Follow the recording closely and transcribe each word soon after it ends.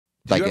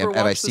Like, you ever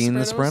have I watch seen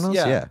The Sopranos?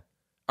 Yeah.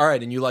 All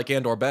right, and you like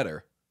Andor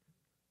better.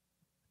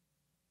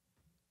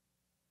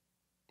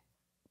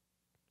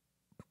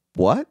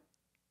 What?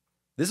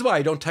 This is why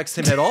I don't text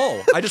him at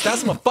all. I just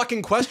ask him a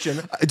fucking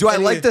question. Do I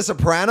like The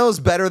Sopranos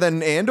better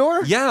than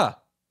Andor? Yeah.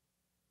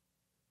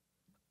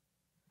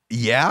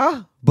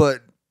 Yeah,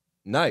 but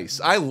Nice.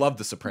 I love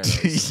The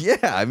Sopranos. yeah,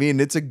 I mean,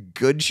 it's a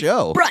good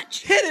show.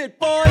 Brunch. Hit it,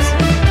 boys.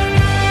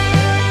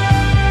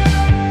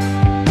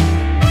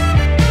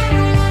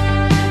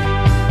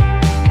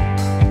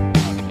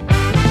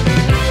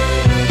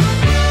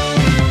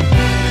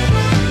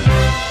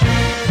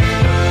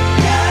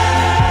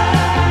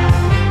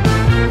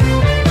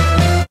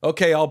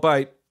 Okay, I'll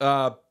bite.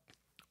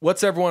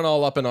 What's everyone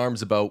all up in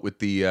arms about with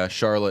the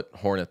Charlotte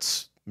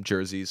Hornets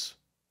jerseys?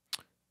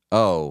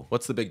 Oh,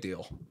 What's the big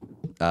deal?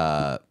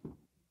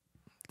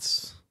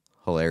 it's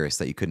hilarious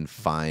that you couldn't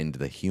find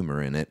the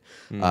humor in it.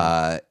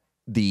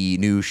 The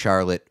new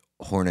Charlotte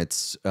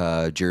Hornets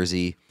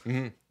jersey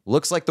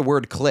looks like the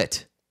word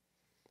clit.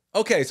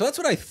 Okay, so that's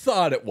what I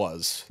thought it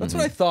was. That's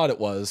what I thought it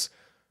was.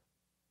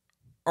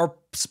 Are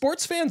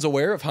sports fans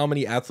aware of how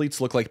many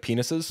athletes look like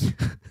penises?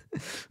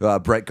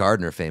 Brett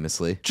Gardner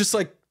famously. Just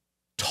like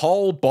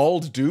tall,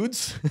 bald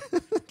dudes?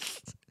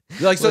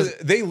 Like, so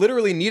they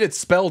literally need it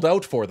spelled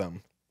out for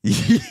them.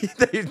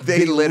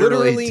 they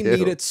literally do.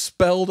 need it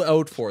spelled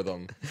out for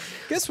them.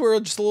 Guess we're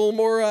just a little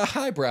more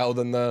highbrow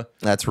than the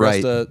That's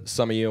rest right. of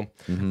some of you.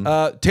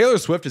 Taylor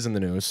Swift is in the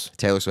news.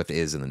 Taylor Swift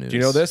is in the news. Do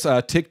you know this?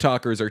 Tik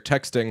Tokers are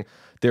texting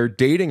their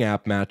dating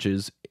app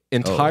matches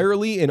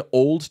entirely in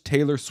old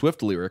Taylor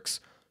Swift lyrics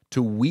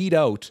to weed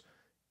out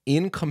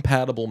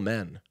incompatible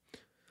men.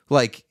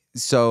 Like,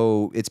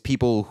 so it's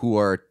people who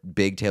are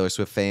big Taylor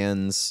Swift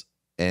fans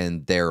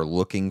and they're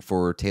looking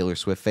for Taylor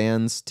Swift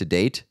fans to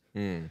date.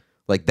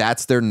 Like,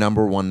 that's their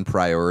number one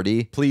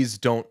priority. Please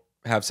don't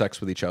have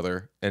sex with each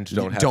other and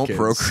don't have kids.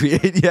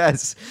 Procreate.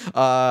 Yes.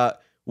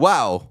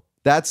 Wow.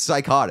 That's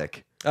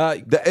psychotic.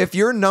 If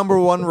your number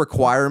one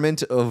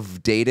requirement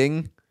of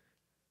dating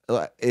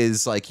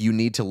is like you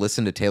need to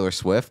listen to Taylor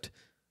Swift,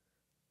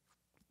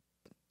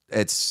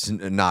 it's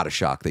not a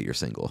shock that you're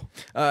single.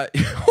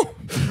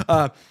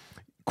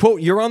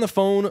 Quote, "You're on the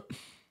phone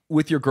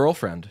with your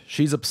girlfriend.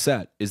 She's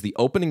upset," is the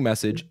opening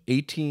message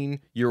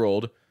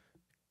 18-year-old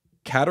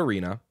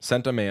Katarina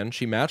sent a man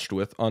she matched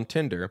with on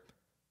Tinder.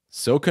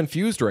 "So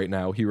confused right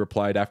now," he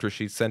replied after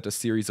she sent a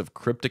series of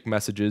cryptic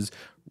messages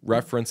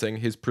referencing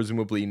his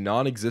presumably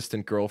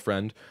non-existent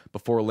girlfriend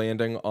before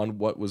landing on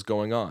what was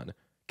going on.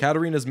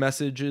 Katarina's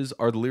messages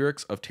are the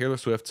lyrics of Taylor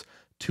Swift's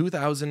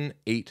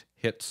 2008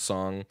 hit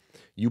song,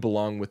 "You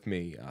Belong With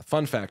Me."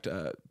 Fun fact,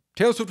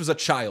 Taylor Swift was a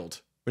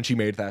child when she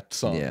made that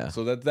song. Yeah.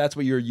 So that's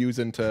what you're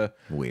using to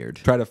Weird.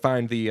 try to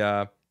find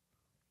the...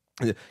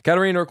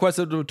 Katarina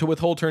requested to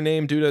withhold her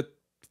name due to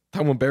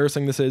how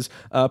embarrassing this is.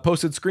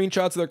 Posted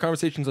screenshots of their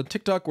conversations on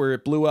TikTok where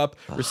it blew up,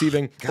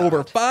 receiving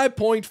over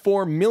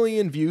 5.4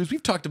 million views.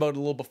 We've talked about it a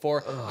little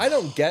before. I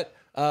don't get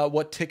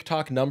what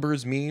TikTok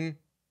numbers mean.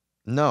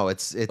 No,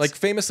 it's Like,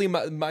 famously,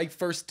 my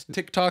first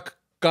TikTok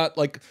got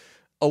like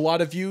a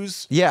lot of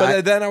views. Yeah,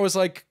 But then I was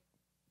like,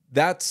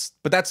 that's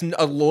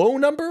a low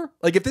number?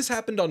 Like, if this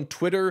happened on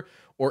Twitter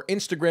or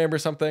Instagram or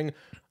something,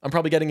 I'm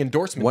probably getting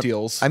endorsement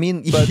deals. I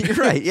mean, you're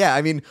right. Yeah,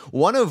 I mean,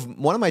 one of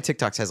my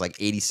TikToks has like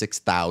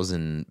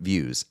 86,000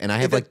 views, and I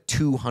have like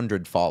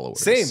 200 followers.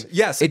 Same.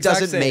 Yes. It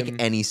doesn't same.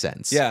 make any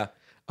sense. Yeah.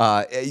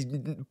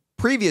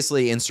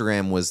 Previously,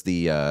 Instagram was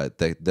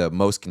the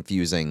most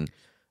confusing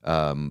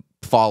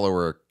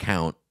follower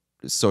count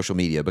social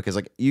media, because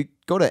like you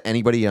go to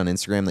anybody on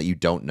Instagram that you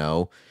don't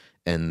know,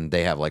 and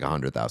they have like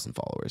 100,000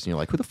 followers, and you're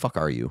like, who the fuck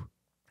are you?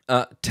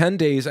 10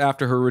 days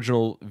after her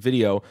original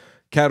video,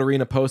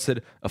 Katarina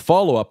posted a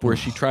follow-up where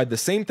she tried the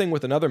same thing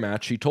with another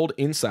match. She told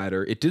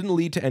Insider it didn't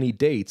lead to any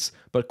dates,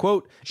 but,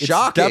 quote, "It's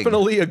Shocking.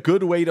 definitely a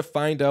good way to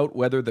find out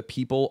whether the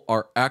people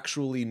are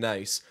actually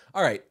nice."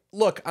 All right,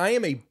 look, I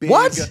am a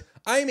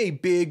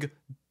big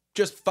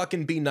just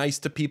fucking be nice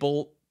to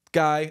people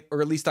guy,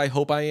 or at least I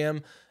hope I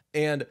am.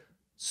 And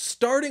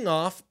starting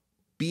off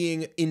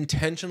being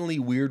intentionally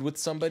weird with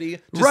somebody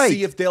to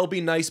see if they'll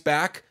be nice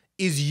back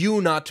is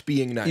you not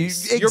being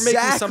nice. Exactly. You're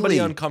making somebody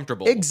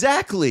uncomfortable.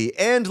 Exactly.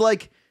 And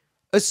like,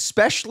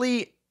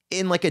 especially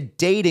in like a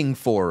dating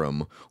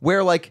forum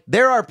where like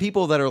there are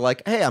people that are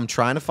like, hey, I'm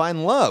trying to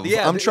find love.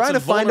 Yeah, I'm trying to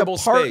find a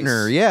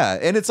partner. Space. Yeah.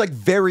 And it's like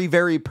very,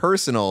 very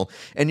personal.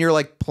 And you're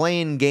like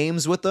playing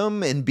games with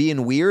them and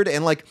being weird.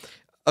 And like,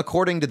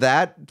 according to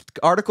that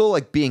article,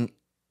 like being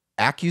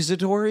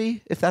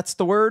accusatory, if that's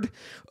the word,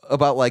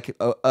 about like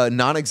a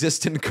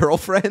non-existent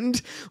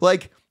girlfriend.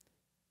 Like,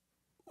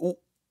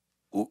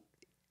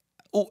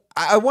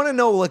 I want to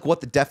know like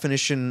what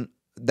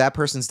that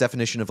person's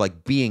definition of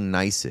like being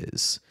nice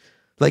is.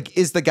 Like,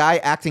 is the guy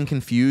acting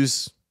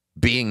confused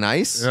being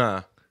nice?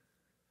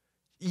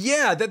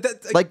 Yeah.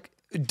 Like,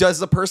 does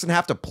the person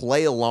have to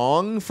play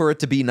along for it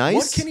to be nice?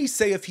 What can he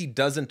say if he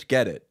doesn't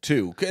get it,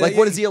 too? Like,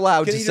 what is he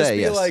allowed to say? Can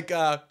he just be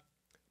like,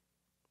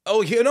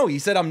 he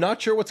said, "I'm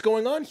not sure what's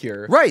going on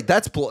here." Right,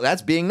 that's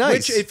being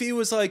nice. Which, if he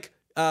was like,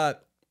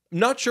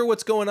 not sure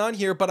what's going on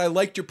here, but I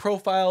liked your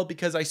profile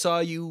because I saw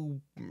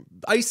you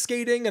ice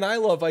skating, and I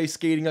love ice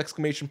skating! !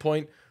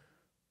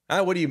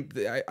 What do you?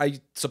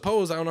 I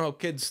suppose I don't know how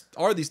kids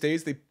are these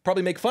days. They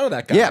probably make fun of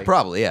that guy. Yeah,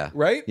 probably. Yeah.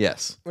 Right?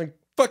 Yes. Like,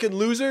 fucking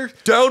loser.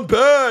 Down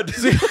bad.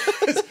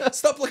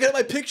 Stop looking at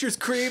my pictures,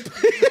 creep.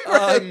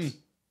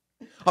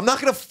 I'm not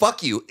gonna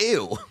fuck you.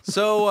 Ew.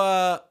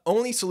 So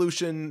only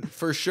solution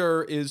for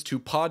sure is for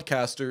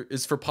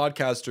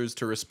podcasters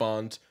to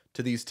respond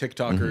to these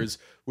TikTokers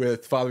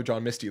with Father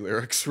John Misty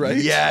lyrics, right?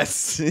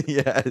 Yes.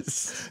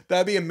 Yes.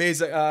 That'd be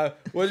amazing.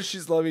 What is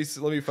she's? Let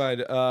me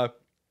find.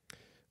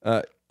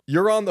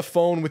 You're on the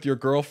phone with your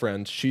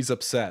girlfriend. She's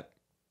upset.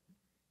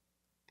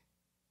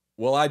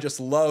 Well, I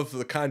just love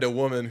the kind of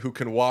woman who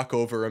can walk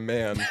over a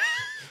man.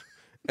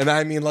 And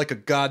I mean like a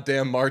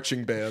goddamn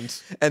marching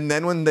band. And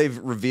then when they've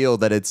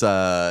revealed that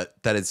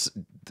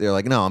they're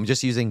like, no, I'm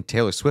just using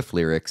Taylor Swift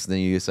lyrics. And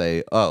then you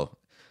say,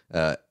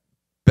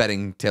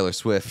 betting Taylor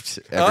Swift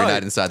every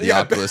night inside the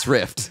Oculus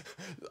Rift.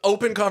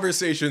 Open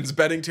conversations,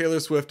 betting Taylor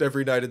Swift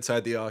every night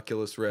inside the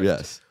Oculus Rift.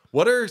 Yes.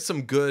 What are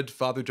some good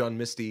Father John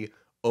Misty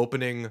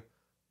opening?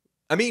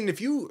 I mean,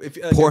 if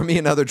pour me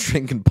another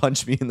drink and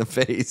punch me in the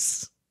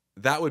face.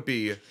 That'd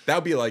be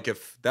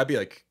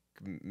like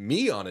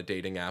me on a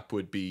dating app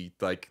would be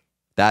like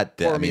that.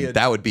 I mean,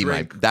 that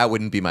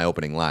wouldn't be my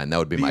opening line. That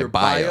would be my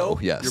bio.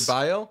 Yes, your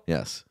bio.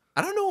 Yes.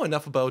 I don't know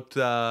enough about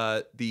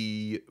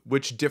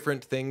which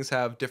different things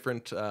have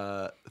different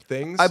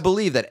things. I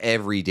believe that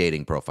every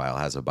dating profile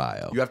has a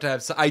bio. You have to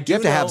have. You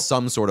have to have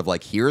some sort of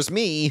like, here's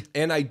me.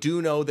 And I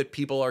do know that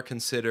people are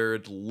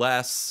considered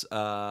less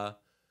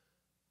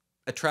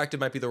attractive.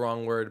 Might be the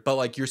wrong word, but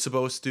like you're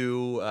supposed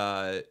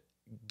to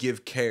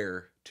give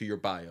care to your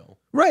bio.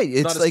 Right.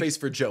 It's not a space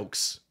for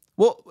jokes.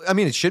 Well, I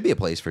mean, it should be a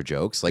place for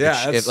jokes. Like,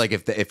 yeah,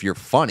 if you're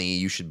funny,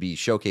 you should be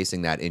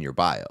showcasing that in your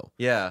bio.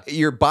 Yeah.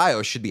 Your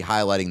bio should be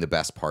highlighting the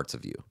best parts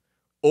of you.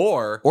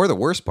 Or the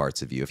worst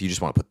parts of you, if you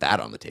just want to put that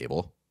on the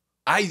table.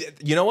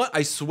 You know what?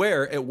 I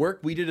swear at work,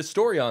 we did a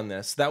story on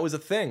this. That was a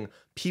thing.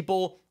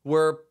 People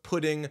were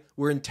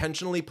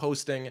intentionally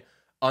posting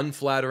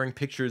unflattering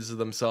pictures of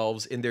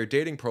themselves in their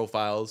dating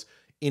profiles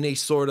in a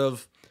sort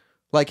of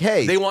like,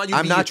 hey, they want you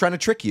I'm not trying to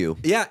trick you.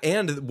 Yeah,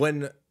 and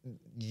when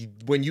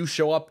you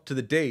show up to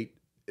the date,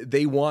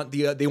 they want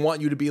you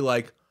to be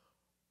like,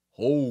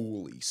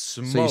 holy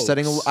smokes. So you're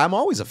setting I'm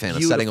always a fan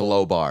of setting a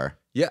low bar.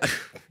 Yeah.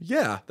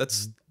 Yeah,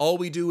 that's all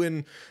we do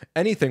in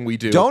anything we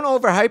do. Don't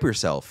overhype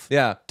yourself.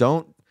 Yeah.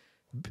 Don't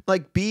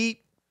be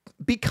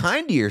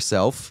kind to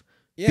yourself.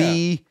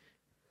 Yeah.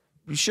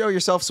 Show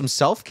yourself some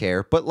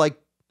self-care, but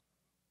like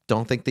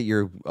don't think that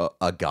you're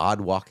a god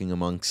walking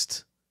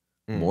amongst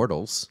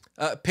mortals.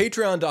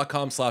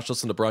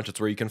 Patreon.com/listen to brunch. It's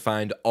where you can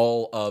find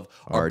all of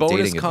our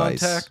bonus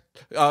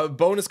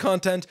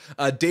content,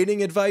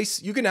 dating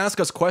advice. You can ask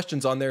us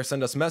questions on there.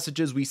 Send us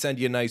messages. We send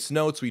you nice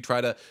notes. We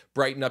try to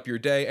brighten up your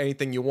day.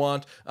 Anything you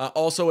want.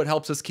 Also, it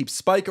helps us keep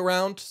Spike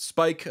around.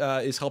 Spike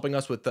is helping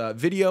us with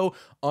video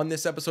on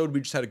this episode.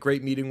 We just had a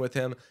great meeting with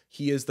him.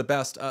 He is the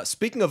best.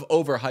 Speaking of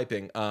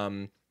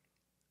overhyping,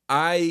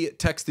 I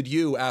texted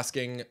you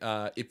asking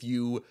if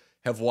you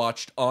have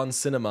watched On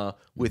Cinema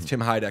with Tim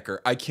Heidecker.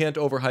 I can't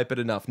overhype it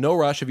enough. No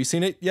rush. Have you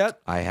seen it yet?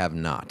 I have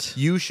not.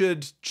 You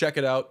should check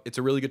it out. It's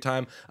a really good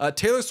time.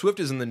 Taylor Swift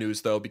is in the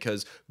news, though,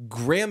 because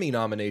Grammy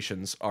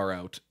nominations are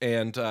out.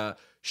 And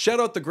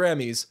shout out the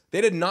Grammys. They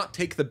did not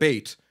take the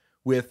bait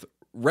with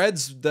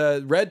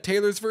the Red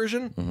Taylor's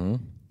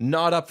version.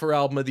 Not up for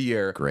Album of the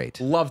Year. Great.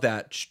 Love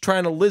that.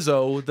 Trying to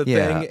Lizzo the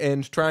thing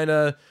and trying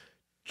to...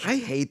 I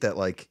hate that,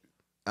 like...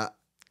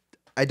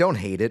 I don't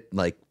hate it,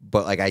 like,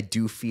 but like I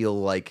do feel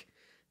like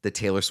the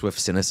Taylor Swift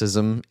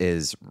cynicism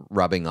is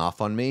rubbing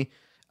off on me,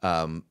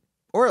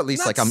 or at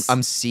least like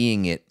I'm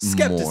seeing it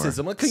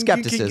skepticism. more. Like,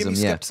 Skepticism,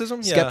 yeah.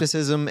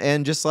 Skepticism,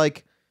 and just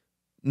like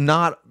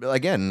not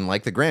again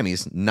like the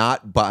Grammys,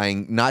 not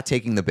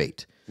taking the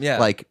bait. Yeah,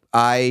 like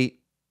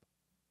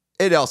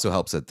It also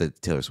helps that the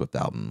Taylor Swift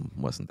album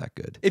wasn't that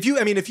good. If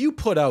you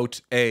put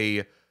out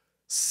a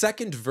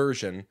second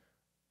version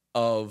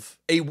of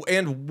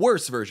and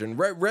worse version,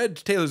 Red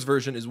Taylor's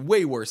version is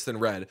way worse than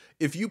Red.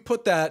 If you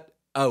put that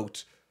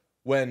out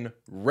when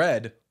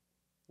Red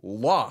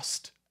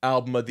lost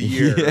Album of the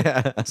Year,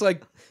 it's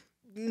like,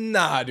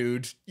 nah,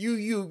 dude,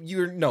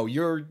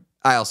 you're.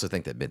 I also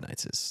think that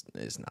Midnight's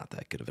is not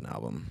that good of an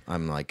album.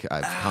 I'm like,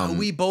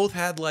 we both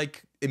had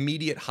like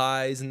immediate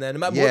highs, and then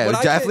we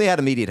definitely had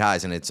immediate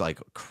highs, and it's like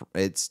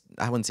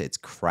I wouldn't say it's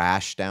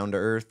crashed down to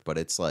earth, but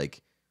it's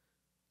like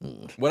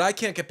what I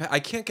can't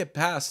get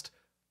past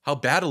how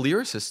bad a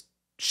lyricist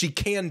she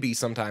can be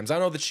sometimes. I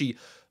don't know that she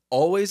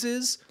always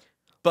is,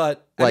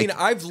 but I mean,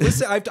 I've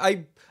listened.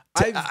 I've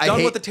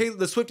done what the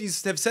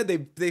Swifties have said.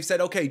 They've said,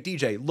 okay,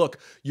 DJ, look,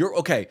 you're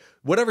okay.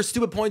 Whatever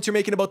stupid points you're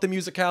making about the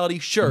musicality,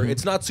 sure,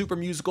 it's not super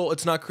musical,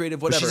 it's not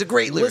creative, whatever. But she's a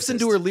great lyricist. Listen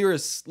to her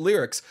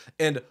lyrics,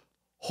 and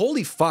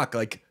holy fuck,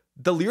 like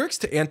the lyrics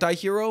to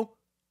Anti-Hero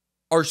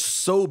are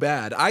so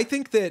bad. I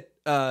think that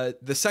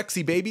the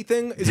sexy baby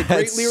thing is a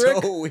great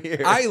lyric. So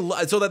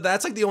weird. So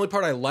that's like the only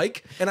part I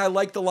like, and I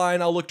like the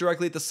line, "I'll look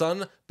directly at the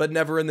sun, but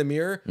never in the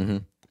mirror." Mm-hmm.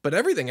 But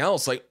everything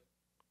else, like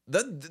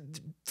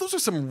those are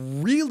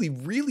some really,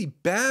 really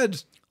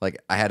bad.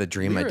 Like, I had a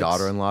dream lyrics. my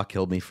daughter-in-law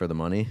killed me for the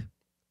money.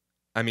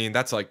 I mean,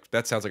 that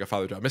sounds like a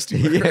Father John Misty.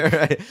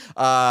 Yeah,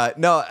 right.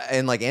 No,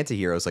 and like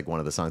Antihero is like one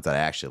of the songs that I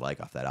actually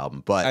like off that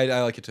album. But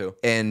I like it too.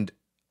 And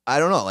I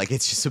don't know, like,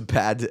 it's just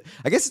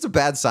I guess it's a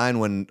bad sign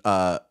when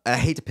and I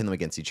hate to pin them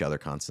against each other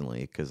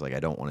constantly because like I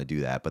don't want to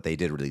do that, but they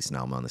did release an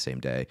album on the same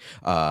day.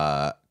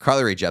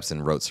 Carly Rae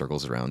Jepsen wrote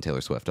circles around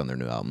Taylor Swift on their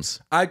new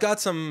albums, I got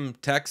some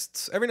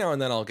texts every now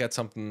and then. I'll get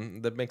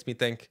something that makes me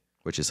think,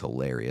 which is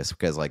hilarious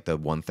because like the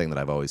one thing that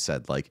I've always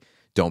said, like,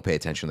 don't pay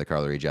attention to the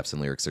Carly Rae Jepsen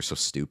lyrics, they're so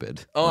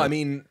stupid. oh, like, I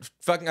mean,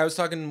 I was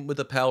talking with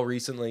a pal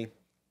recently.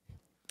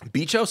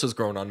 Beach House has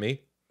grown on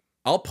me.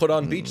 I'll put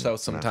on Beach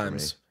House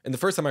sometimes. And the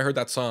first time I heard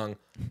that song,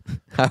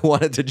 I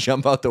wanted to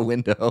jump out the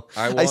window.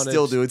 I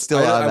still do. It's still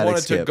automatic I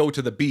wanted skip. to go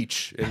to the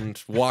beach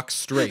and walk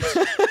straight.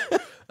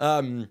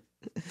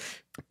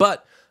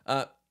 But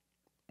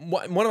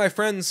one of my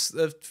friends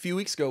a few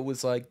weeks ago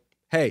was like,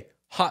 "Hey,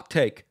 hot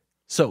take.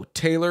 So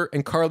Taylor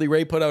and Carly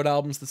Rae put out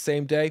albums the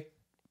same day.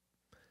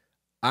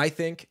 I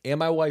think, and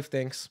my wife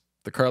thinks,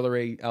 the Carly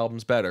Rae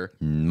album's better.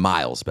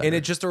 Miles better. And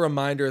it's just a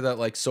reminder that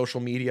like social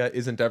media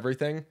isn't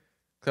everything.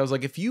 Because I was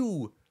like, if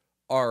you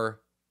are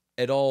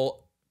at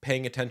all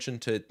paying attention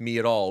to me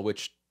at all,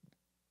 which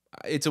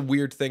it's a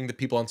weird thing that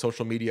people on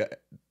social media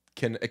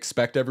can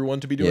expect everyone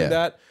to be doing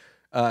that.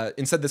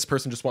 Instead, this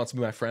person just wants to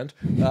be my friend.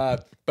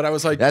 But I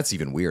was like, that's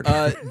even weird.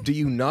 Do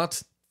you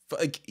not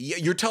like?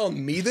 You're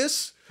telling me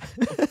this?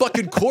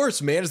 Fucking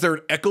course, man. Is there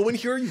an echo in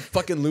here? You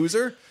fucking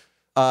loser.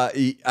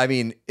 I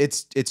mean,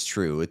 it's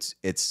true.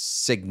 It's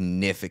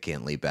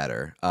significantly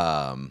better.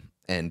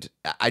 And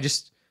I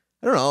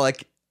don't know,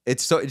 like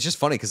it's just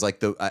funny because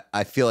like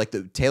I feel like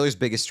Taylor's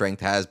biggest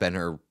strength has been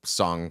her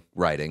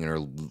songwriting and her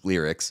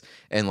lyrics,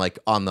 and like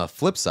on the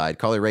flip side,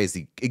 Carly Rae is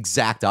the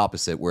exact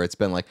opposite, where it's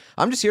been like,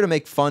 I'm just here to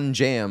make fun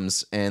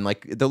jams, and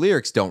like the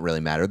lyrics don't really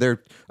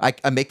matter.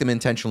 I make them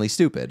intentionally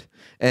stupid,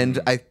 and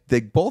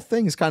both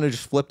things kind of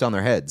just flipped on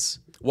their heads.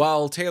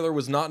 While Taylor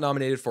was not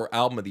nominated for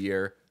Album of the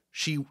Year,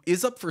 she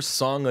is up for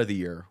Song of the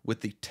Year with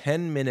the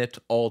 10-minute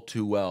All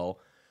Too Well.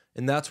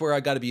 And that's where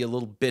I got to be a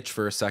little bitch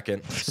for a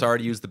second. Sorry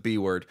to use the B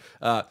word.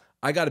 I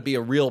got to be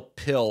a real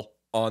pill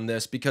on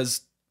this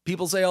because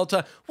people say all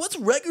the time, what's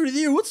record of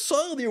the year? What's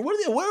song of the year?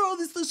 What are all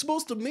these things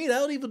supposed to mean? I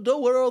don't even know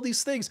what are all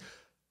these things.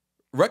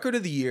 Record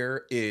of the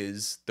year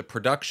is the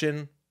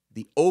production,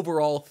 the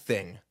overall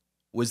thing.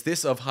 Was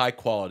this of high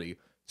quality?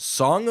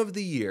 Song of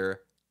the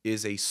year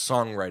is a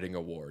songwriting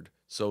award.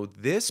 So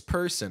this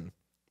person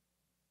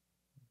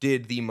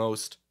did the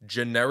most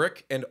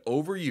generic and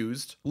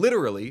overused,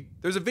 literally,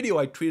 there's a video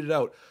I tweeted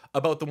out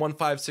about the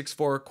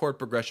 1-5-6-4 chord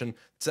progression.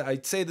 I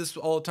say this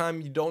all the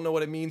time, you don't know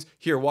what it means.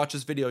 Here, watch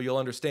this video, you'll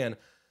understand.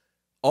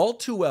 All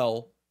Too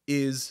Well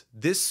is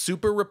this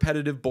super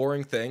repetitive,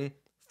 boring thing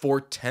for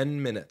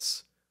 10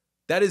 minutes.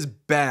 That is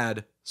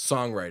bad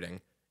songwriting.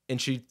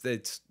 And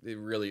it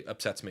really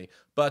upsets me.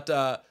 But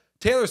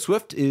Taylor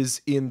Swift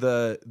is in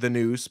the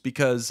news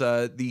because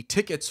the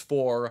tickets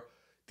for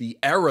the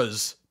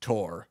Eras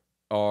tour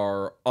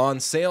are on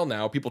sale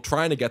now. People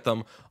trying to get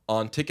them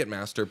on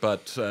Ticketmaster,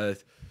 but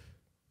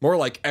more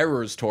like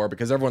Errors Tour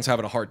because everyone's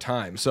having a hard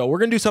time. So we're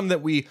going to do something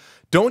that we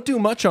don't do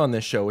much on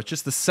this show. It's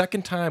just the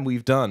second time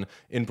we've done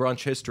in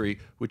brunch history,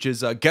 which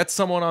is get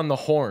someone on the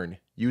horn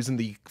using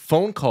the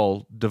phone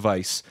call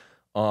device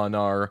on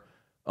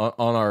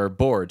our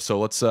board. So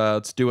let's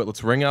do it.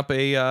 Let's ring up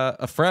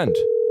a friend.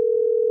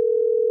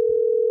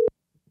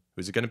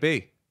 Who's it going to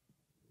be?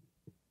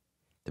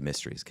 The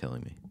mystery is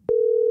killing me.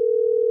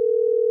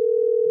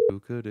 Who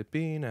could it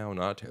be now?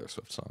 Not a Taylor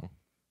Swift song.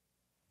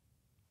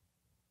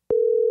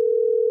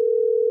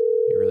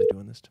 You really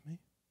doing this to me?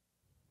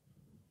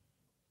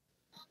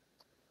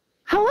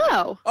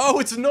 Hello. Oh,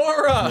 it's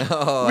Nora.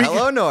 Oh,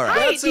 hello, Nora.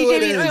 Hi, That's who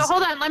it DJ. is.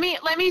 Hold on. Let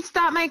me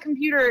stop. My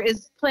computer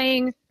is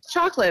playing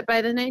Chocolate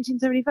by the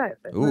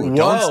 1975. Ooh, Whoa.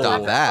 don't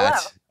stop that.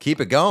 Hello. Keep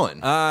it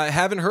going. I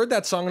haven't heard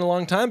that song in a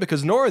long time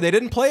because Nora, they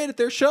didn't play it at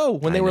their show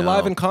when they were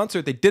live in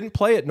concert. They didn't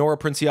play it. Nora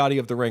Princiati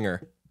of The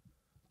Ringer.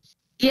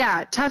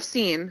 Yeah, tough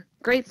scene.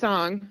 Great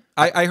song.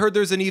 I heard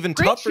there's an even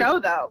Great tougher show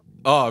though.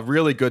 Oh,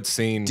 really good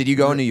scene. Did you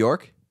go in New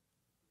York?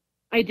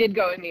 I did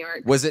go in New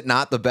York. Was it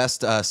not the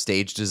best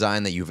stage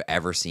design that you've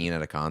ever seen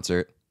at a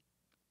concert?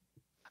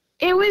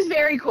 It was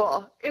very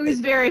cool. It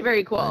was very,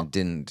 very cool.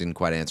 Didn't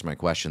quite answer my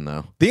question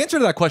though. The answer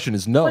to that question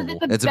is no. Was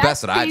it It's the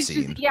best that I've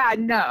stage seen. Yeah,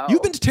 no.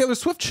 You've been to Taylor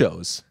Swift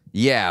shows.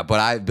 Yeah,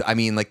 but I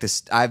mean, like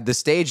the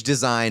stage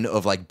design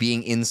of like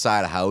being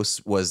inside a house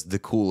was the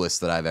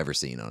coolest that I've ever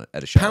seen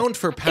at a show. Pound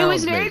for pound. It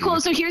was very maybe. cool.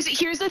 So here's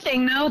the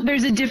thing though.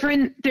 There's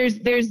different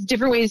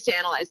ways to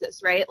analyze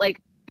this, right? Like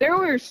there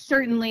were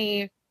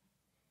certainly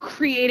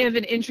creative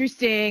and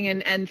interesting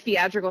and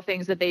theatrical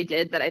things that they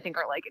did that I think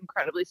are like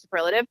incredibly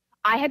superlative.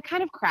 I had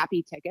kind of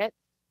crappy tickets.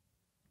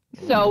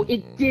 So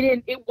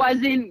it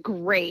wasn't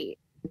great.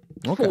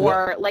 Okay.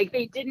 for like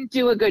they didn't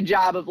do a good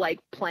job of like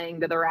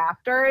playing to the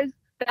rafters.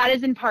 That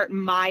is in part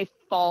my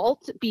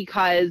fault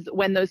because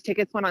when those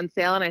tickets went on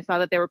sale and I saw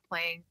that they were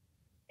playing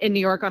in New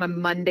York on a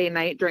Monday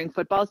night during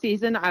football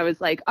season, I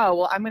was like, oh,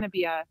 well,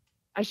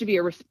 I should be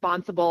a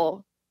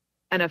responsible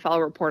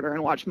NFL reporter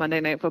and watch Monday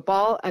Night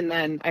Football. And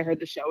then I heard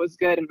the show was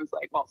good and was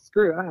like, well,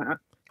 screw that.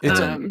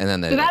 And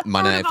then the so that's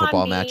Monday sort Night of on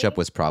Football me. matchup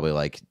was probably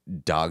like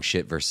dog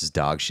shit versus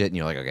dog shit. And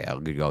you're like, okay, I'll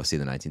go see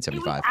the 1975.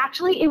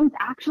 It was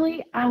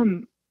actually,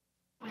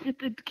 was it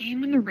the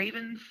game when the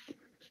Ravens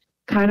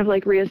kind of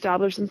like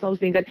reestablished themselves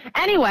being good?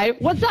 Anyway,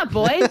 what's up,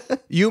 boys?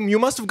 You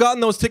must have gotten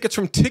those tickets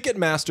from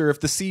Ticketmaster if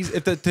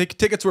the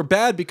tickets were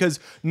bad, because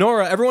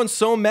Nora, everyone's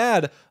so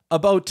mad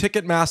about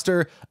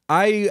Ticketmaster.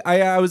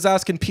 I was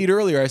asking Pete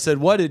earlier. I said,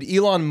 "What, did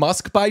Elon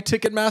Musk buy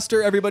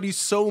Ticketmaster?" Everybody's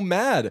so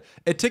mad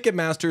at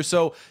Ticketmaster.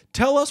 So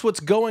tell us what's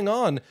going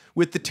on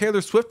with the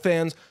Taylor Swift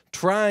fans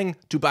trying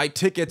to buy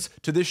tickets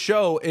to this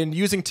show and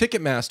using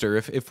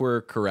Ticketmaster, if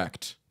we're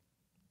correct.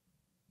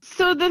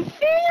 So the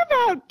thing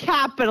about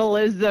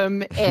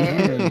capitalism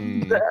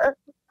is,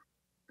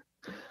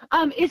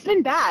 it's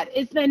been bad.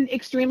 It's been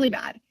extremely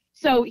bad.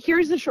 So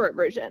here's the short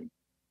version.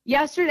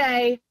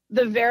 Yesterday,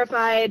 the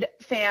verified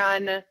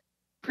fan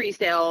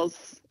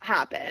pre-sales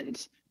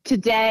happened.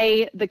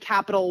 Today, the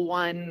Capital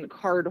One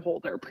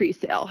cardholder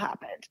pre-sale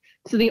happened.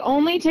 So the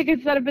only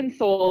tickets that have been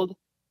sold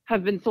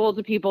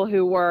to people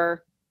who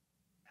were,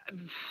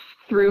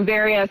 through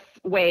various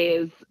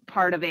ways,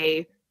 part of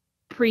a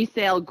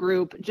pre-sale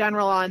group.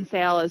 General on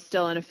sale is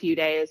still in a few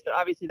days, but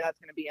obviously that's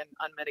going to be an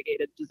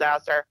unmitigated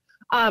disaster.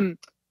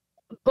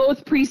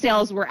 Both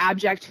pre-sales were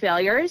abject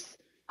failures.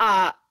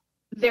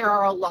 There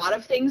are a lot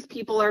of things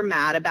people are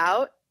mad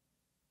about,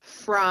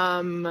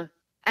 from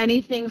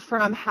anything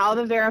from how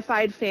the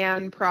verified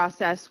fan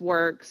process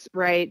works,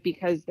 right?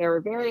 Because there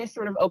were various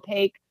sort of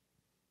opaque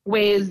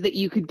ways that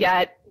you could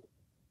get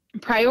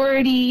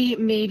priority,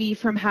 maybe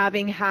from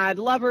having had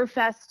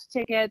Loverfest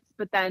tickets,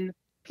 but then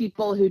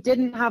people who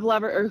didn't have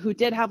who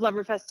did have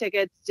Loverfest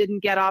tickets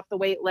didn't get off the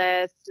wait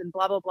list, and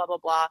blah, blah, blah, blah,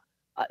 blah.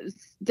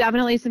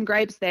 Definitely some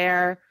gripes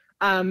there.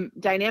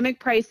 Dynamic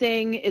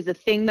pricing is a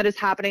thing that is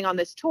happening on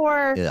this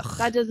tour. Ugh.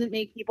 That doesn't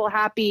make people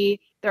happy.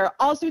 There are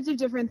all sorts of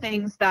different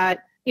things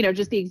that,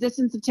 just the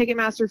existence of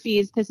Ticketmaster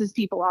fees pisses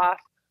people off.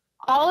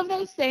 All of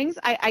those things,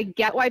 I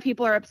get why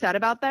people are upset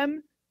about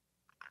them.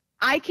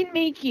 I can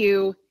make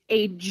you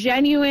a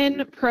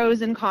genuine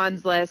pros and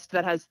cons list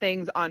that has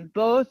things on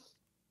both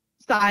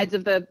sides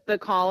of the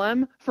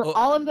column for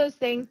all of those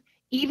things,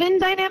 even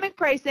dynamic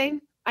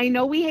pricing. I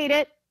know we hate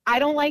it. I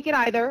don't like it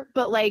either,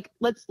 but like,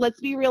 let's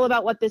be real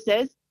about what this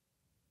is.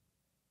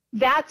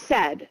 That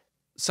said,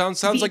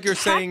 sounds like you're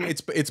saying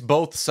it's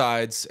both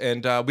sides,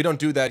 and we don't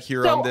do that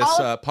here on this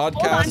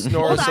podcast,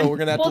 Nora. So we're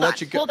gonna have to let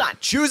you go. Hold on.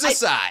 Choose a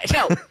side.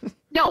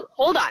 No,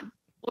 hold on.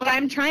 What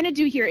I'm trying to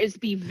do here is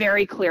be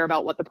very clear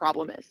about what the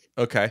problem is.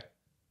 Okay.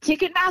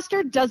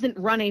 Ticketmaster doesn't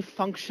run a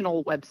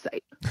functional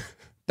website.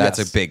 That's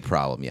Yes. a big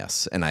problem,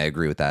 yes. And I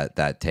agree with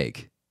that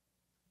take.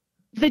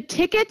 The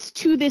tickets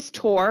to this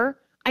tour,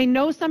 I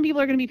know some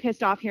people are going to be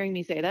pissed off hearing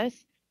me say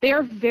this. They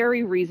are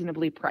very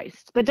reasonably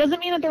priced. That doesn't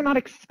mean that they're not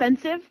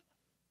expensive,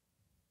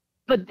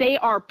 but they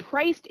are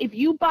priced. If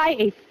you buy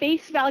a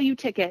face value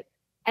ticket,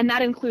 and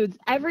that includes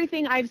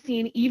everything I've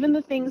seen, even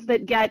the things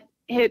that get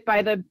hit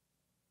by the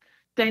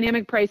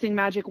dynamic pricing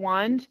magic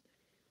wand,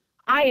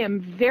 I am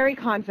very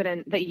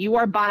confident that you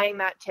are buying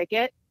that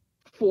ticket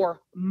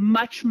for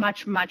much,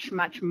 much, much,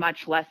 much,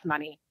 much less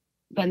money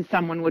than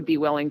someone would be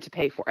willing to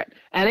pay for it.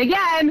 And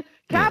again,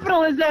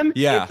 capitalism,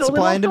 Yeah. it's a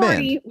Supply and little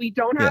demand. thorny. We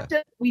don't have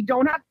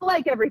to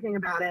like everything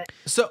about it.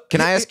 So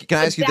Can I ask you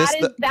this?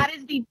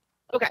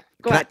 Okay,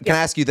 go ahead. Can I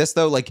ask you this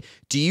though? Like,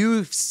 do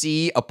you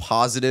see a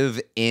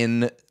positive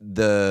in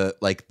the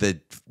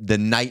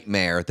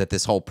nightmare that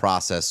this whole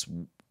process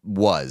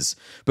was?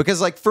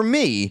 Because like for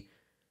me,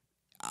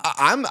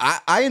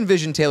 I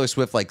envision Taylor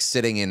Swift like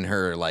sitting in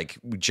her like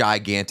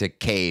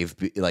gigantic cave,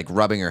 like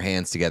rubbing her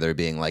hands together,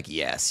 being like,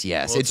 yes.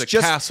 Well, it's a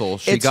just castle.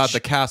 She got the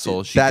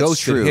castle. She that's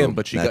ghosted true. him,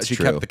 but she That's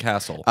kept true. the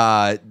castle.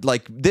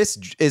 Like this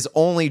is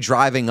only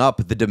driving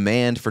up the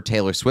demand for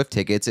Taylor Swift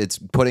tickets. It's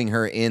putting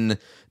her in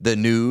the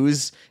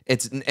news.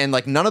 And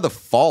like none of the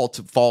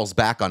fault falls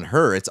back on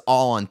her. It's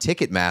all on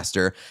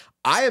Ticketmaster.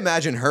 I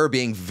imagine her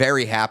being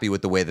very happy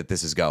with the way that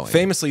this is going.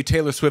 Famously,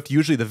 Taylor Swift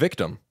usually the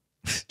victim.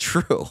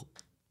 True.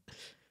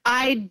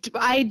 I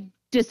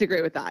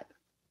disagree with that.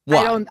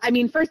 Why? I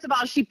mean, first of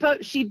all, she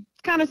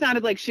kind of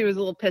sounded like she was a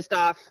little pissed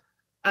off.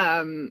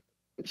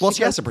 Well,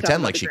 she has to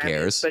pretend like she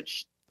cares. But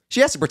She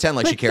has to pretend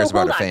like she cares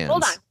about her fans.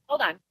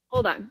 Hold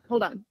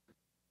on.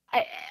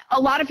 A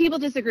lot of people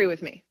disagree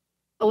with me.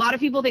 A lot of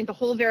people think the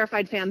whole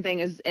verified fan thing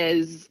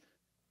is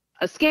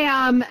a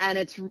scam, and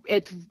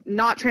it's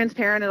not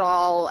transparent at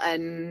all,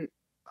 and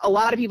a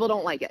lot of people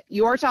don't like it.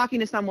 You're talking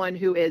to someone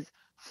who is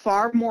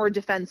far more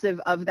defensive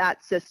of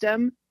that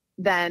system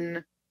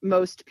than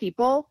most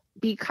people,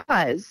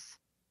 because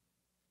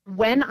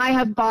when I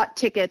have bought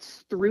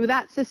tickets through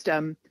that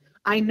system,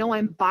 I know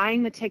I'm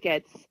buying the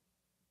tickets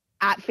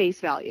at face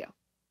value.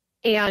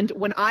 And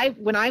when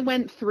I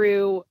went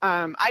through,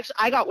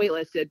 I got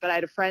waitlisted, but I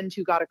had a friend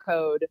who got a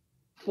code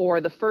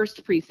for the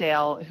first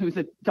pre-sale, who's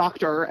a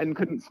doctor and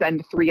couldn't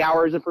spend 3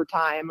 hours of her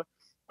time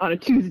on a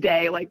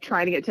Tuesday, like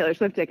trying to get Taylor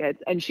Swift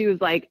tickets. And she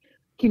was like,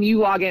 can you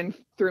log in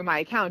through my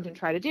account and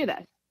try to do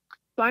this?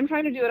 So I'm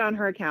trying to do it on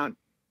her account.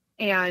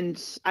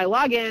 And I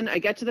log in, I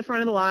get to the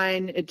front of the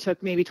line. It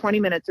took maybe 20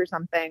 minutes or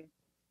something.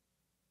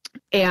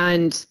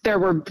 And there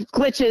were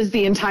glitches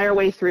the entire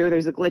way through.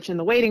 There's a glitch in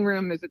the waiting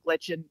room. There's a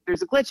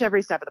glitch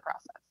every step of the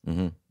process.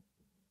 Mm-hmm.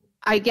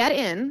 I get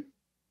in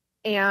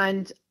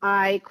and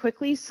I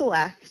quickly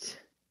select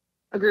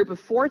a group of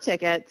 4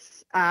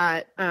 tickets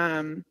at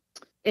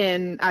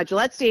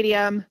Gillette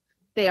Stadium.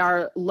 They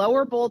are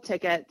lower bowl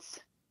tickets,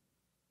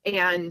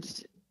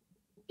 and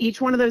each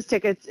one of those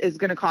tickets is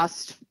going to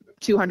cost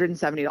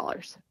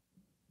 $270.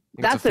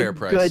 That's a fair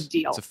price. Good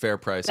deal. It's a fair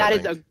price. That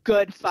is a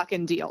good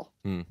fucking deal.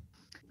 Hmm.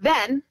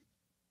 Then,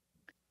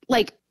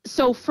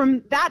 so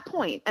from that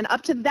point and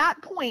up to that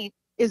point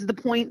is the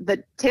point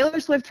that Taylor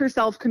Swift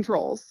herself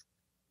controls.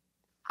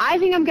 I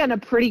think I'm getting a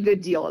pretty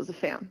good deal as a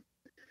fan.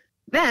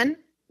 Then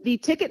the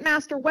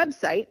Ticketmaster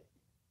website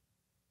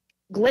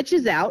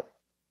glitches out,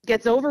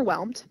 gets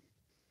overwhelmed.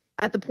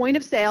 At the point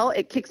of sale,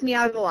 it kicks me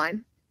out of the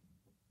line.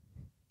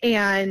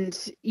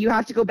 And you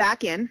have to go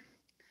back in.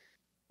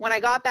 When I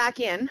got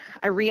back in,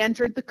 I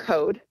re-entered the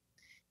code,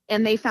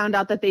 and they found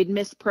out that they'd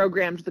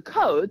misprogrammed the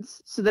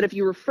codes so that if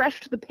you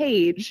refreshed the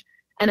page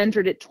and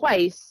entered it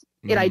twice,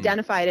 it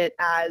identified it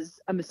as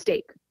a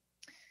mistake.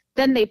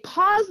 Then they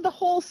paused the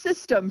whole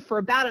system for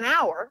about an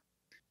hour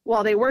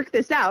while they worked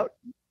this out.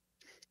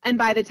 And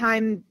by the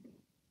time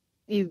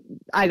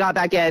I got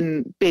back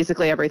in,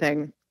 basically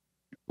everything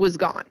was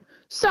gone.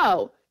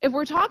 So if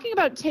we're talking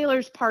about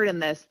Taylor's part in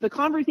this, the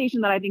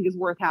conversation that I think is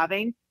worth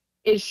having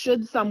is,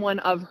 should someone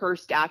of her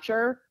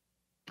stature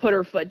put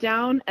her foot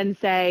down and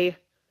say,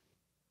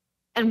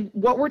 and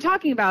what we're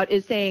talking about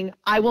is saying,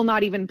 I will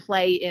not even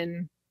play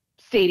in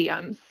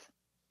stadiums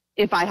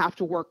if I have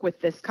to work with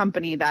this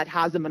company that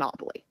has a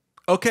monopoly.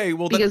 Okay,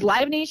 well, because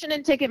Live Nation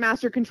and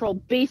Ticketmaster control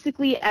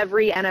basically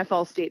every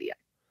NFL stadium.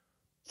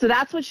 So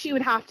that's what she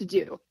would have to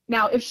do.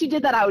 Now, if she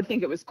did that, I would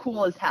think it was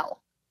cool as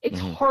hell. It's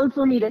hard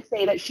for me to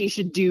say that she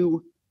should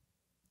do.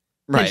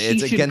 Right,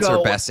 it's against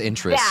her best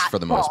interests for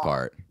the most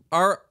part.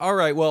 All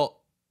right,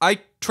 well, I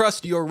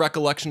trust your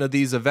recollection of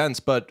these events,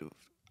 but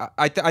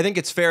I think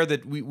it's fair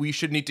that we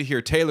should need to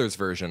hear Taylor's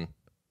version.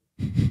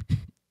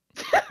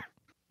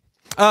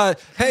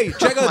 Hey,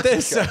 check out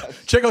this.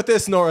 Check out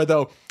this, Nora,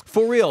 though.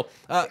 For real.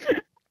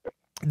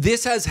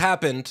 This has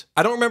happened.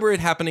 I don't remember it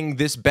happening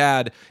this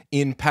bad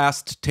in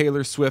past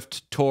Taylor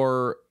Swift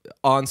tour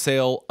on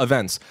sale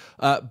events.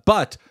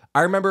 But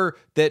I remember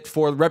that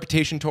for the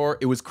Reputation tour,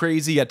 it was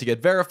crazy. You had to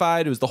get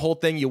verified. It was the whole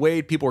thing. You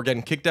wait. People were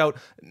getting kicked out.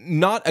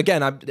 Not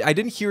again. I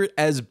didn't hear it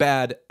as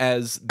bad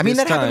as this I mean,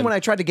 that time. happened when I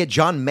tried to get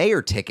John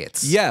Mayer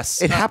tickets.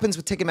 Yes. It happens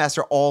with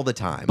Ticketmaster all the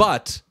time.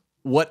 But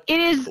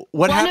it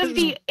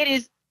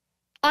is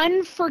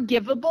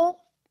unforgivable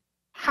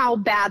how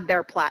bad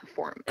their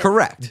platform is.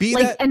 Correct.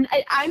 And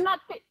I'm not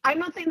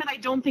saying that I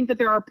don't think that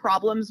there are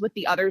problems with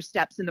the other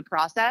steps in the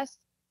process.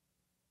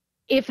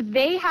 If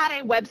they had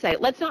a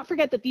website, let's not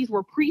forget that these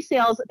were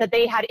pre-sales that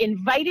they had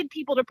invited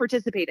people to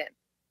participate in.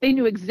 They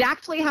knew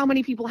exactly how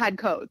many people had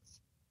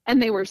codes,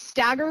 and they were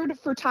staggered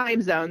for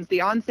time zones.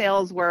 The on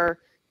sales were,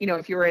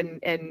 if you were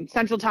in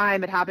Central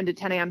Time, it happened at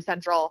 10 a.m.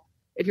 Central.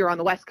 If you're on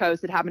the West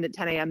Coast, it happened at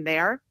 10 a.m.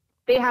 there.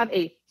 They have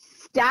a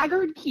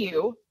staggered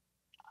queue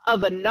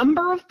of a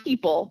number of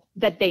people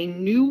that they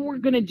knew were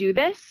going to do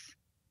this,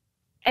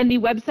 and the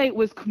website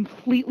was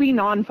completely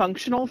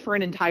non-functional for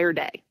an entire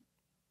day.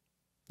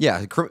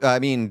 Yeah, I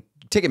mean,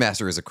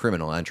 Ticketmaster is a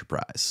criminal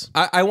enterprise.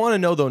 I want to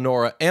know, though,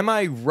 Nora, am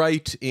I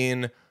right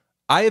in...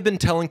 I have been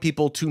telling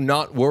people to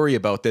not worry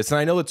about this, and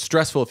I know it's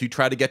stressful if you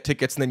try to get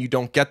tickets and then you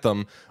don't get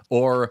them,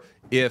 or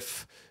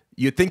if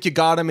you think you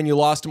got them and you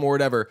lost them or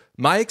whatever.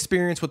 My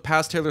experience with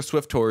past Taylor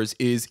Swift tours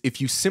is if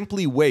you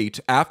simply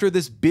wait after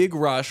this big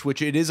rush,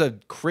 which it is a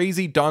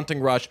crazy, daunting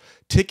rush,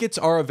 tickets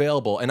are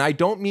available. And I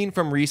don't mean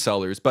from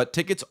resellers, but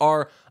tickets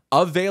are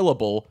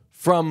available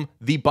from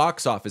the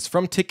box office,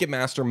 from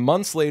Ticketmaster.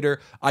 Months later,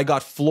 I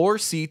got field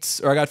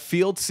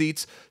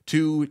seats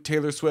to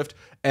Taylor Swift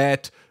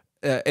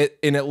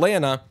in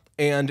Atlanta.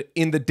 And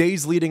in the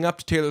days leading up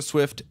to Taylor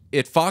Swift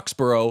at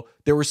Foxborough,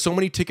 there were so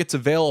many tickets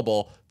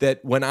available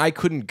that when I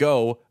couldn't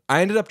go,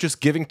 I ended up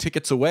just giving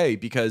tickets away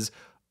because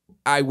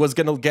I was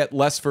going to get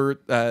less for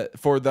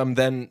them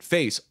than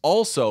face.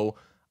 Also,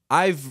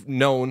 I've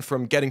known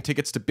from getting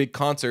tickets to big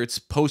concerts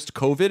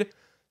post-COVID,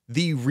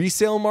 the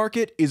resale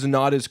market is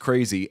not as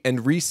crazy,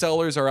 and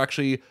resellers are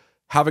actually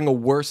having a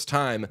worse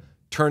time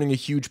turning a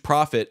huge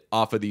profit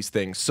off of these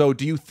things. So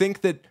do you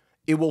think that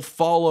it will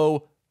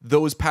follow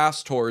those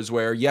past tours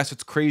where, yes,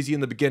 it's crazy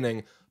in the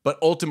beginning, but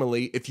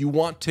ultimately, if you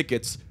want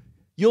tickets,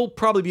 you'll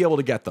probably be able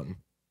to get them?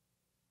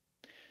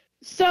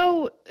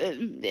 So,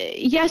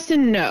 yes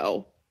and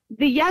no.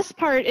 The yes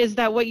part is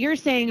that what you're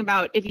saying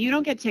about if you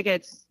don't get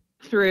tickets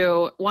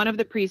through one of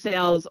the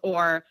pre-sales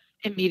or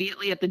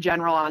immediately at the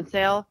general on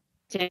sale,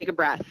 take a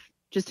breath,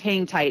 just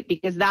hang tight,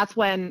 because that's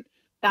when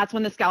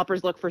the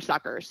scalpers look for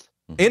suckers.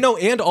 And no,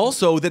 and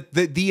also that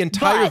the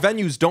entire But-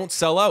 venues don't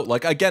sell out.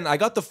 Like again, I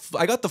got the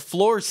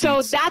floor seats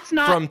So that's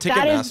not from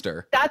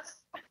Ticketmaster.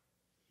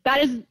 That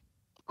is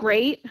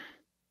great.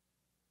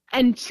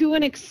 And to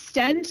an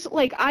extent,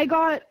 like I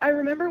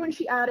remember when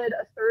she added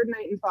a third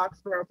night in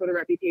Foxborough for the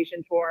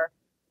Reputation tour,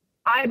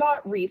 I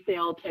bought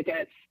resale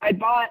tickets. I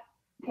bought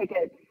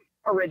tickets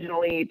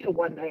originally to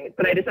one night,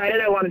 but I decided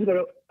I wanted to go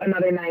to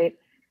another night.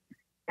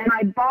 And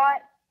I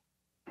bought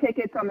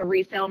tickets on the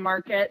resale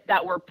market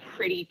that were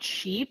pretty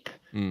cheap,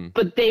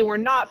 but they were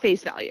not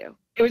face value.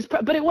 It was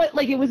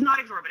not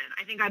exorbitant.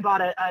 I think I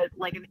bought an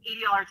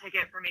 $80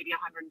 ticket for maybe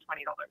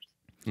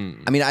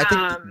 $120. I mean, I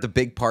think the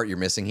big part you're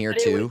missing here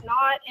But too. it was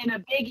not in a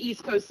big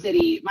East Coast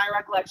city. My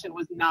recollection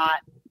was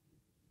not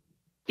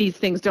these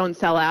things don't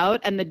sell out.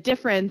 And the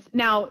difference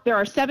now, there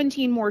are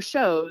 17 more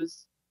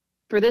shows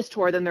for this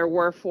tour than there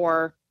were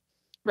for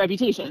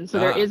Reputation, so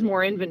there is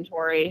more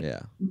inventory.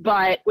 Yeah,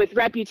 but with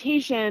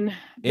Reputation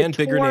And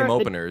bigger name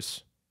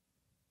openers.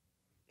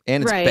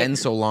 and it's Right. been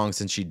so long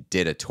since she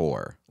did a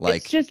tour.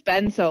 Like, it's just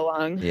been so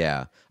long.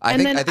 yeah, I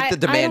And think then the I demand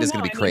don't is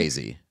going to know, be I mean-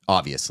 crazy.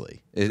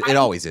 Obviously, it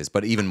always is,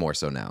 but even more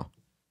so now.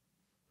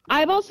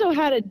 I've also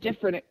had a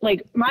different,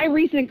 like, my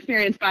recent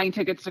experience buying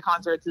tickets to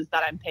concerts is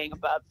that I'm paying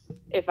above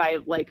if I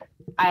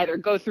either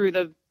go through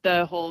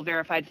the whole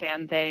verified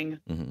fan thing.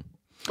 Mhm.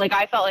 Like,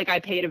 I felt like I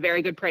paid a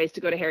very good price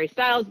to go to Harry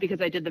Styles because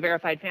I did the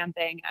verified fan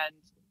thing, and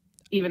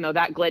even though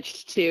that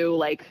glitched too,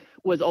 like,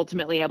 was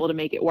ultimately able to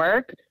make it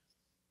work.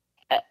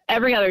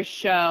 Every other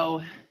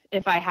show,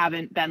 if I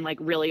haven't been like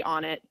really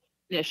on it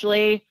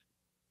initially,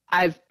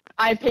 I've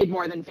paid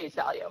more than face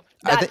value.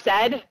 That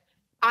said,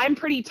 I'm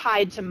pretty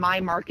tied to my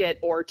market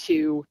or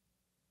to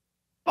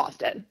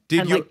Boston.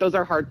 Those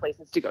are hard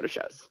places to go to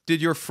shows.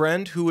 Did your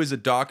friend who is a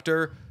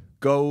doctor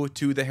go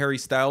to the Harry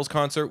Styles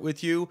concert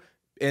with you?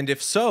 And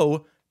if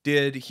so,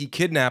 did he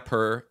kidnap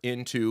her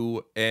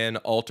into an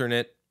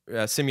alternate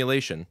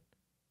simulation?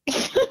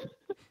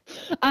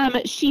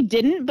 She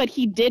didn't, but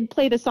he did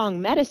play the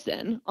song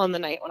 "Medicine" on the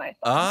night when I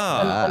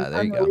saw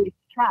there you go. unreleased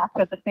track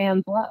that the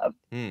fans love.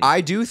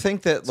 I do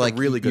think that a like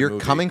really good you're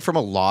movie. coming from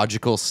a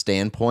logical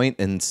standpoint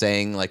and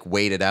saying like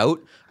wait it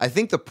out. I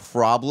think the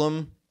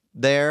problem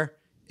there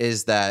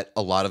is that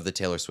a lot of the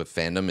Taylor Swift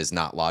fandom is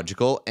not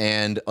logical,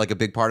 and like a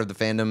big part of the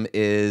fandom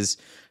is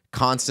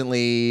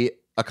constantly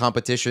a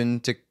competition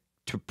to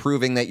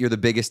proving that you're the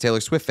biggest Taylor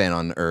Swift fan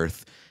on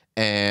earth,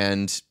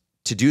 and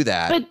to do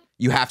that But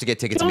you have to get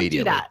tickets Don't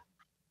immediately. do that.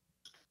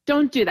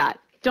 Don't do that.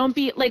 Don't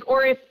be like,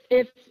 or if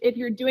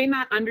you're doing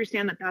that,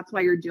 understand that that's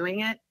why you're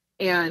doing it,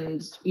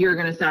 and you're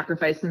going to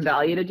sacrifice some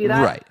value to do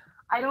that. Right.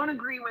 I don't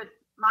agree with,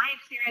 my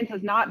experience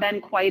has not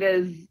been quite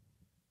as,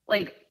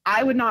 like,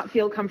 I would not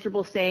feel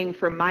comfortable saying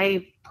from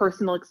my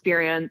personal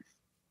experience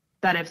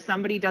that if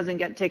somebody doesn't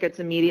get tickets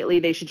immediately,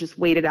 they should just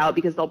wait it out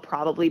because they'll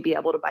probably be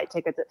able to buy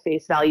tickets at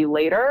face value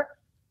later.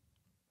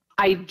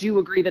 I do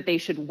agree that they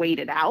should wait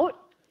it out,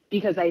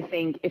 because I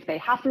think if they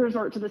have to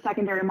resort to the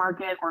secondary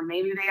market, or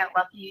maybe they get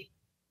lucky,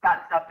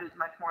 that stuff is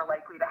much more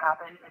likely to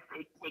happen if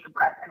they take a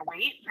breath and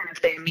wait than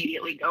if they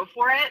immediately go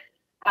for it.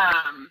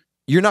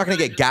 You're not going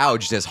to get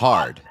gouged as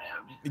hard.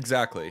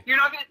 Exactly. You're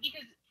not going to,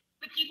 because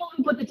the people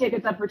who put the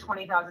tickets up for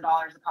 $20,000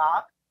 a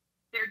pop,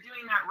 they're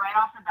doing that right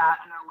off the bat,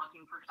 and they're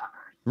looking for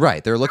suckers.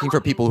 Right. They're looking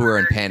for people who are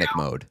in for, panic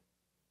you know, mode.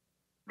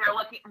 They're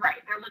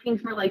looking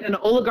for like an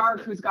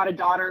oligarch who's got a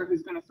daughter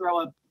who's going to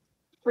throw a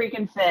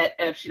freaking fit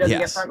if she doesn't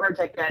get Yes. front row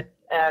tickets,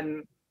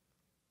 and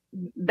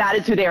that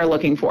is who they are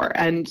looking for.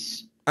 And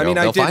I mean,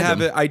 They'll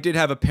find I did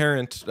have a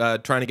parent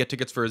trying to get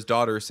tickets for his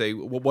daughter say,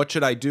 well, what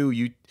should I do?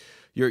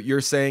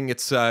 You're saying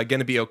it's going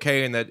to be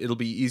okay and that it'll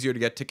be easier to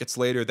get tickets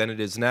later than it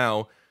is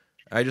now.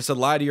 I just said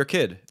lie to your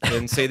kid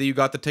and say that you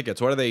got the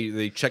tickets. What are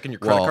they checking your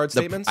credit card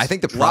statements? I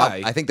think the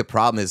Lie.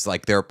 problem is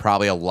like there are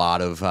probably a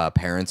lot of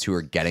parents who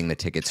are getting the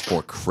tickets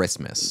for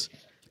Christmas.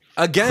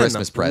 Again,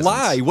 Christmas presents.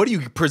 lie. What are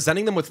you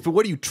presenting them with?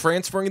 What are you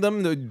transferring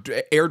them?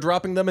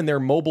 Airdropping them in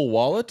their mobile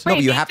wallet? No,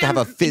 but you make have to have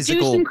a them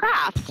physical. do some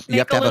crafts. You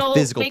have to have a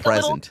physical make a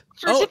little present.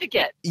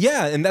 certificate.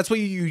 Yeah, and that's why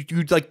you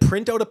like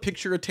print out a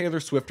picture of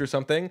Taylor Swift or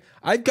something.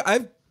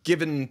 I've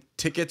given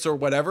tickets or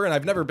whatever, and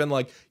I've never been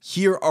like,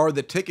 here are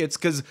the tickets,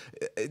 because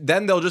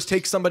then they'll just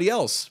take somebody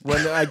else.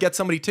 When I get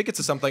somebody tickets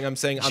to something, I'm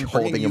saying I'm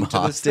Holding bringing you them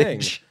to this thing.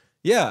 hostage.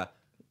 Yeah.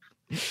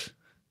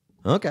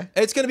 Okay.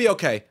 It's going to be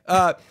okay.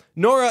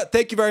 Nora,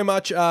 thank you very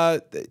much.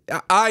 I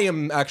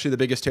am actually the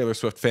biggest Taylor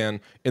Swift fan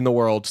in the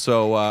world,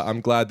 so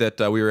I'm glad that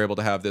we were able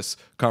to have this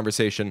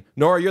conversation.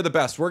 Nora, you're the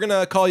best. We're going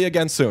to call you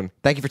again soon.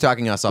 Thank you for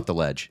talking us off the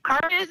ledge.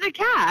 Carmen is a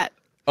cat.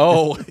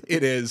 Oh,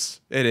 it is.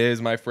 It is,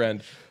 my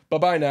friend.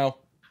 Bye-bye now.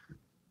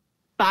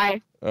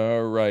 Bye.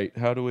 All right.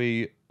 How do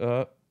we...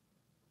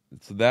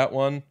 it's that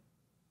one.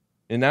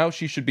 And now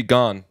she should be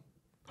gone.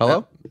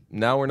 Hello?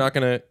 Now we're not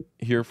going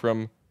to hear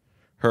from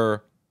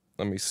her.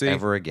 Let me see.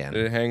 Ever again.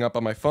 Did it hang up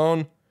on my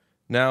phone?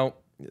 Now,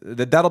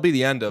 that'll be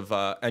the end of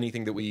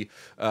anything that we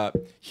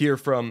hear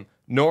from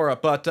Nora.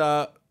 But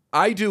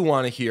I do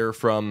want to hear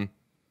from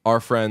our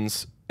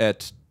friends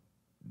at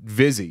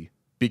Vizzy,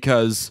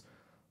 because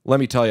let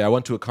me tell you, I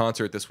went to a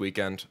concert this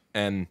weekend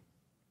and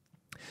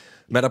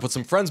met up with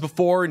some friends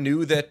before,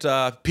 knew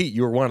that, Pete,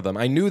 you were one of them.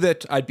 I knew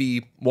that I'd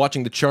be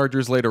watching the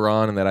Chargers later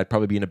on and that I'd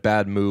probably be in a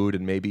bad mood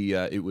and maybe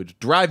it would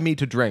drive me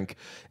to drink.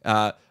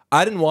 I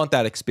didn't want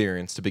that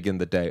experience to begin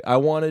the day. I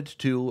wanted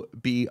to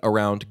be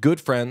around good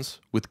friends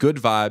with good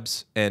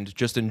vibes and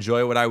just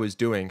enjoy what I was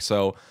doing.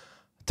 So I'll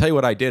tell you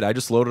what I did. I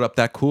just loaded up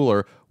that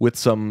cooler with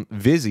some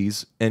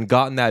Vizzies and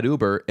got in that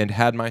Uber and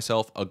had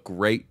myself a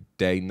great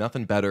day.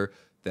 Nothing better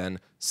than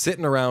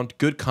sitting around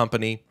good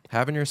company,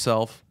 having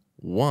yourself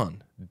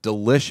one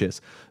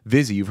delicious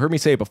Vizzy. You've heard me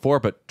say it before,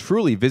 but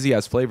truly Vizzy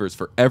has flavors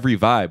for every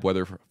vibe,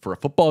 whether for a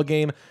football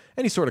game,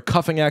 any sort of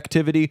cuffing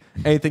activity,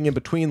 anything in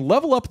between.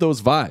 Level up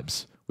those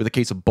vibes with a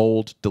case of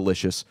bold,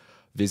 delicious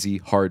Vizzy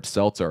hard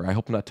seltzer. I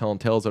hope I'm not telling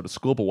tales out of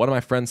school, but one of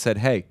my friends said,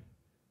 hey,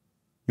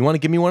 you want to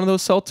give me one of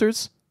those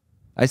seltzers?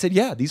 I said,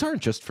 yeah, these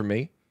aren't just for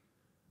me.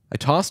 I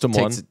tossed him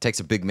one. It takes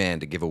a big man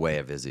to give away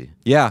a Vizzy.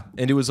 Yeah,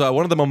 and it was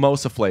one of the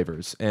mimosa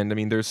flavors. And, I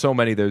mean, there's so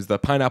many. There's the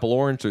pineapple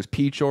orange. There's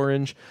peach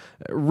orange.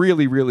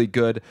 Really, really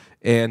good.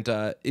 And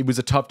it was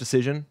a tough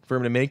decision for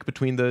him to make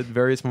between the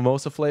various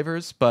mimosa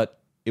flavors, but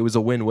it was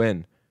a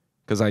win-win.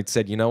 Because I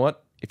said, you know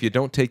what? If you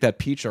don't take that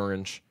peach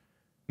orange,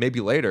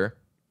 maybe later,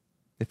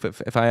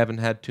 if I haven't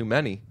had too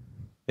many,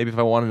 maybe if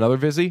I want another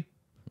Vizzy,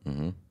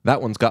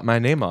 that one's got my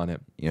name on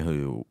it. You know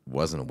who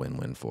wasn't a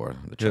win-win for?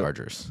 The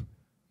Chargers.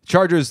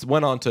 Chargers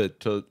went on to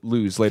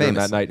lose later in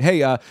that night.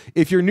 Hey,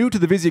 if you're new to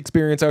the Vizzy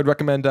experience, I would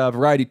recommend a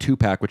Variety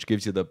 2-pack, which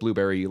gives you the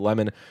blueberry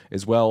lemon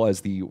as well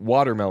as the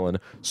watermelon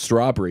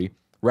strawberry,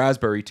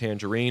 raspberry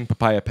tangerine,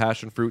 papaya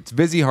passion fruits,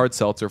 Vizzy hard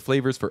seltzer,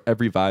 flavors for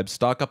every vibe.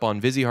 Stock up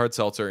on Vizzy hard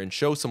seltzer and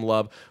show some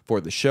love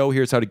for the show.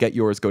 Here's how to get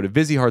yours. Go to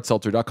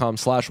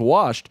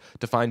VizzyHardSeltzer.com/washed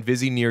to find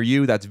Vizzy near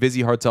you. That's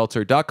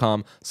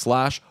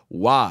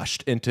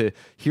VizzyHardSeltzer.com/washed. And to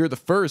hear the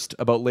first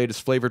about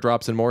latest flavor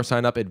drops and more,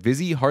 sign up at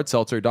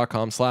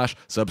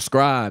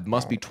VizzyHardSeltzer.com/subscribe.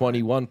 Must be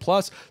 21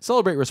 plus.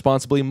 Celebrate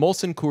responsibly.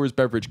 Molson Coors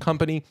Beverage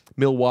Company,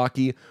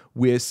 Milwaukee,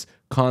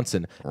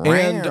 Wisconsin.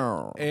 And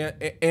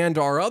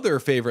our other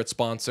favorite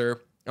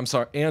sponsor, I'm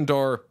sorry,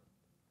 Andor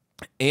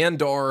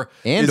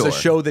is a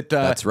show that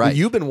That's right.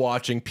 you've been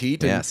watching,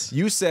 Pete. And Yes.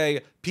 you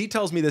say, Pete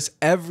tells me this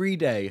every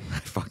day. I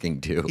fucking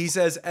do. He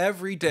says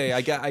every day,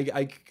 I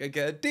get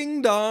a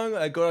ding dong.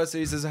 I go outside.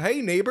 He says,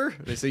 "Hey neighbor."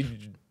 And I say,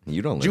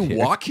 You don't "Do live you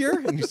here. walk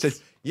here?" And he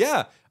says,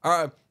 "Yeah."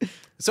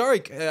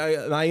 Sorry,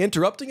 am I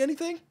interrupting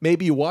anything?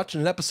 Maybe you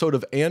watching an episode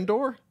of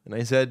Andor? And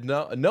I said,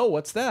 No.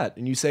 What's that?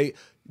 And you say,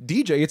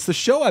 DJ, it's the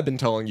show I've been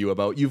telling you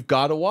about. You've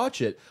got to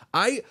watch it.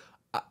 I'm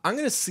going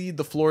to cede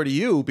the floor to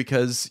you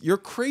because you're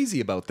crazy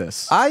about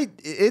this.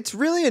 It's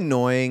really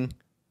annoying.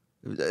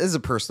 As a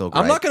personal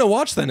gripe. I'm not going to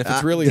watch then if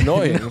it's really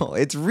annoying. No,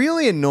 it's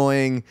really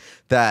annoying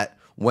that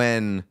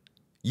when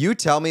you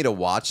tell me to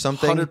watch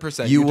something,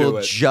 100% you you do will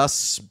it.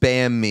 just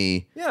spam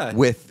me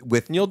with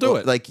And you'll do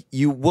it. Like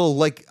you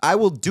will I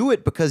will do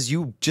it because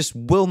you just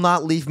will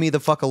not leave me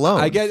the fuck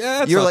alone. I get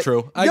that's You're not like,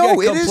 true. I no, get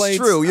it is complaints.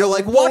 true. You're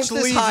like, I watch won't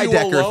this leave you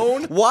Heidecker.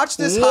 alone. Watch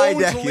this Won't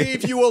Heidecker.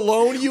 leave you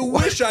alone. You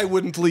wish I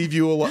wouldn't leave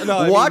you alone. No,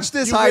 I mean, Watch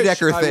this you wish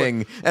Heidecker I would.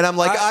 thing. And I'm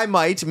like, I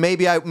might.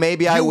 Maybe I You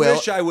will.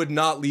 wish I would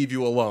not leave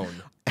you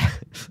alone.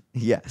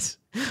 Yes.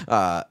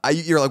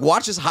 You're like,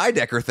 watch this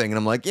Heidecker thing, and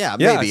I'm like, yeah,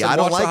 Yeah, maybe. I said I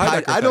don't watch the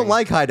like Heidecker I don't thing.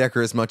 like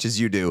Heidecker as much as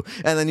you do.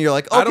 And then you're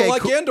like, okay, I don't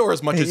like cool. Andor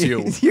as much as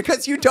you.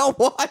 Because you don't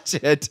watch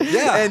it.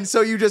 Yeah. And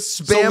so you just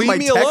So spam leave my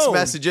me text alone.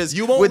 messages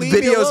You won't with leave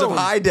me videos of alone.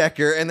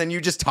 Heidecker, and then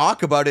you just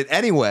talk about it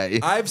anyway.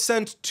 I've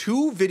sent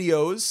 2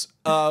 videos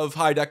of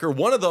Heidecker.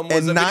 One of them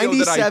was And a video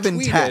that I 97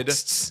 tweeted.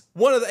 texts.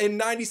 In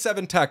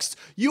 97 texts.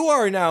 You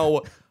are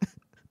now.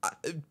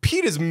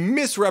 Pete is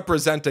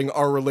misrepresenting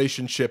our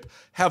relationship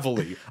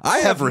heavily. I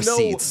have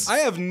receipts. I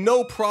have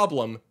no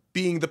problem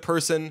being the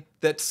person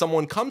that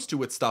someone comes to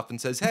with stuff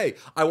and says, "Hey,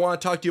 I want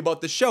to talk to you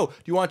about this show. Do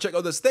you want to check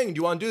out this thing? Do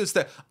you want to do this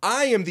thing?"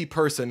 I am the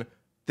person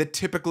that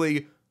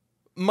typically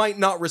might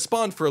not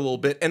respond for a little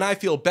bit, and I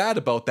feel bad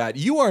about that.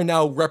 You are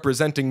now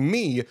representing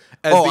me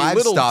as the I've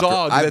little stopped-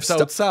 dog I've that's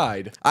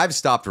outside. I've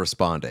stopped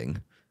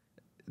responding.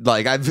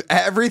 Like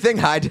everything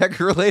Heidecker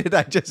related,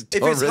 I just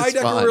don't If it's respond.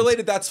 Heidecker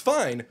related, that's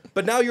fine.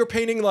 But now you're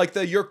painting like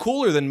the "you're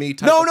cooler than me"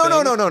 type No, of no, thing.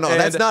 no, no, no, no. and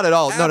That's not at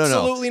all. No, no, no.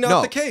 Absolutely not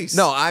No. the case.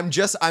 No, I'm.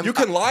 You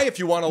can lie if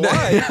you want to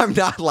lie. I'm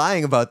not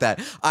lying about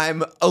that.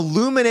 I'm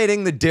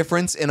illuminating the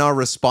difference in our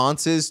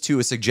responses to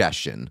a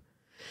suggestion.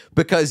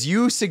 Because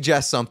you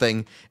suggest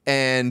something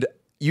and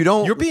you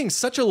don't. You're being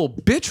such a little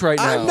bitch right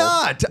now. I'm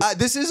not.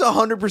 This is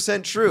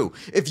 100% true.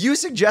 If you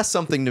suggest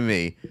something to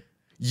me,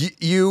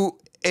 you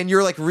and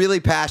you're like really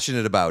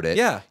passionate about it,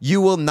 Yeah.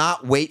 you will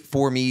not wait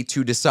for me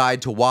to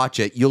decide to watch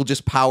it. You'll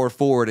just power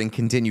forward and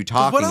continue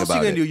talking What else about are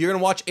you gonna it. do? You're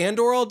gonna watch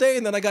Andor all day,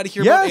 and then I got to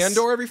hear about Yes.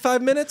 Andor every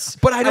 5 minutes.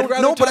 But I don't I'd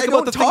rather know. But talk I about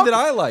don't the talk, thing that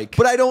I like.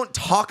 But I don't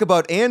talk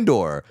about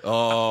Andor.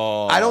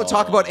 Oh, I don't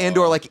talk about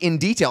Andor like in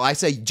detail. I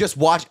say just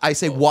watch. I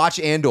say watch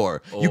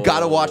Andor. You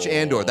gotta watch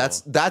Andor.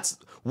 That's.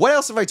 What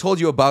else have I told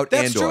you about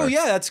that's Andor? true.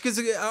 Yeah, that's because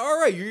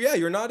all right.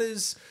 You're not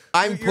as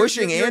I'm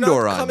pushing you're Andor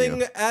not on you.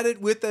 coming at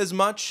it with as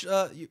much.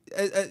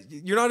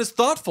 You're not as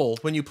thoughtful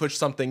when you push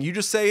something. You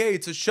just say, "Hey,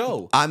 it's a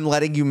show." I'm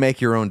letting you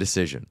make your own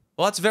decision.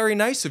 Well, that's very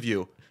nice of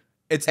you.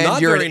 It's And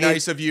not you're very an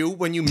nice of you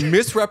when you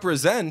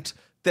misrepresent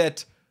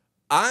that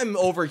I'm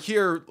over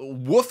here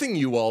woofing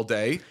you all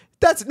day.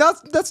 That's not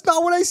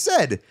what I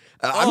said.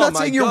 I'm Oh not my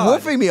saying you're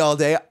God. woofing me all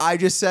day. I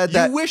just said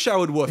that You wish I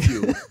would woof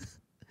you.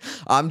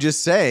 I'm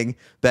just saying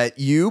that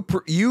you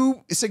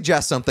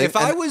suggest something. If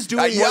I and- was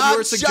doing Yeah, what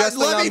you're suggesting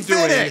let me I'm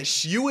doing,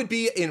 finish. you would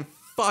be in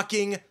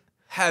fucking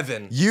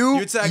heaven. You-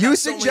 You'd say, I you got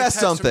so many suggest texts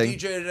from something. DJ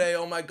today.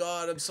 Oh my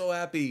God, I'm so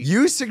happy.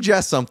 You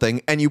suggest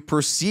something and you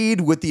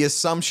proceed with the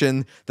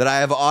assumption that I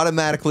have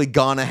automatically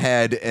gone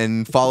ahead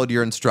and followed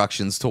your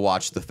instructions to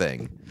watch the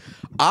thing.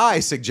 I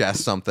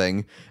suggest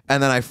something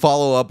and then I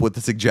follow up with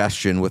the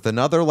suggestion with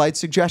another light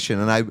suggestion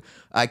and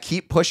I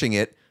keep pushing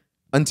it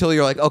until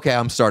you're like, okay,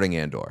 I'm starting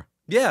Andor.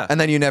 Yeah. And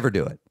then you never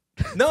do it.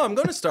 No, I'm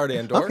going to start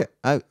Andor.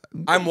 Okay.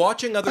 I'm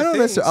watching other I don't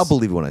things. necessarily, I'll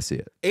believe it when I see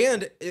it.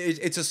 And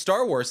it's a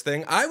Star Wars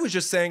thing. I was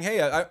just saying,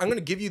 hey, I'm going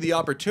to give you the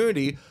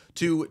opportunity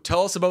to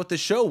tell us about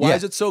this show. Why Yeah.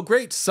 is it so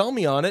great? Sell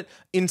me on it.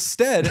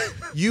 Instead,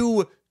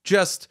 you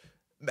just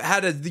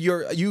had a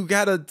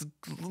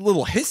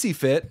little hissy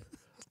fit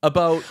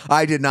about.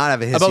 I did not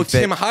have a hissy About fit.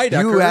 Tim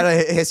Heidecker. You had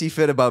a hissy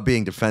fit about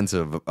being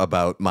defensive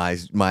about my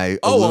Oh,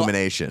 well,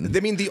 illumination. I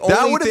mean, the that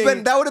only would have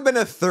thing- been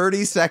a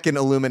 30-second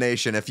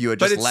illumination if you had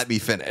But just it's- let me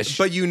finish.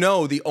 But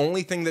the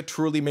only thing that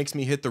truly makes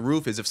me hit the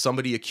roof is if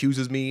somebody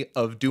accuses me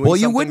of doing well,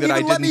 you something wouldn't that I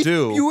even let didn't me.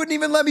 do. You wouldn't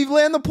even let me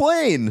land the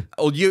plane.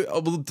 Well,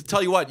 to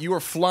tell you what, you were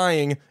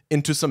flying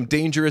into some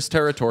dangerous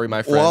territory,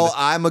 my friend. Well,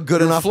 I'm a good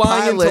You're enough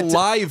flying into pilot.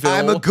 Lieville.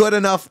 I'm a good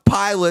enough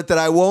pilot that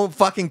I won't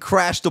fucking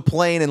crash the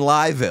plane in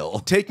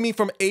Lieville. Take me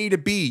from A to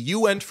B. You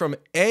went from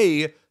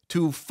A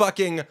to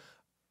fucking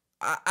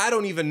I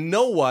don't even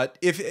know what.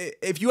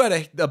 If you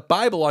had a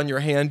Bible on your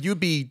hand, you'd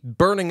be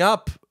burning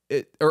up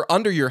or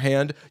under your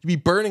hand. You'd be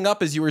burning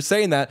up as you were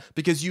saying that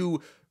because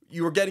you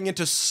were getting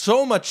into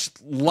so much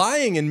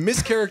lying and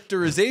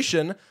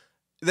mischaracterization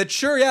that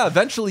sure, yeah,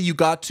 eventually you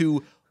got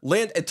to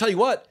land. And tell you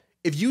what,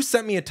 if you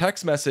sent me a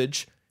text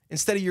message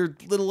instead of your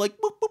little like,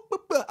 boop, boop, boop,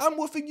 boop, I'm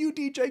woofing you,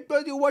 DJ,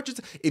 but you watch it.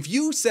 If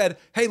you said,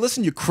 hey,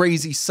 listen, you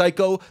crazy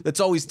psycho that's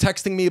always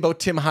texting me about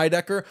Tim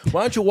Heidecker,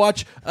 why don't you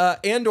watch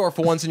Andor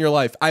for once in your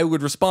life? I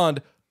would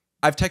respond,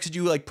 I've texted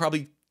you like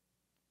probably,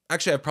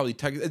 actually I've probably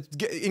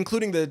texted,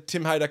 including the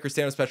Tim Heidecker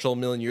stand-up special a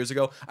million years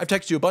ago, I've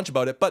texted you a bunch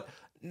about it, but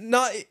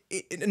not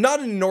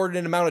an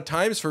inordinate amount of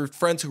times for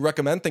friends who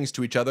recommend things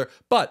to each other,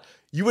 but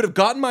you would have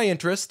gotten my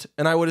interest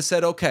and I would have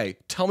said, okay,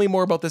 tell me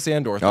more about this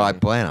Andor thing. Oh, I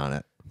plan on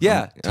it.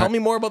 Yeah, tell me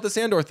more about this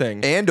Andor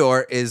thing.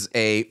 Andor is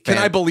a. Can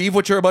I believe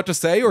what you're about to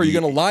say, or are you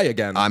going to lie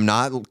again? I'm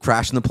not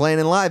crashing the plane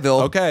in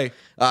Lieville. Okay.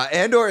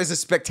 Andor is a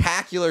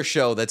spectacular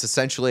show that's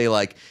essentially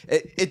like,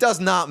 it does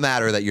not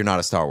matter that you're not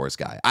a Star Wars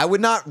guy. I would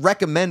not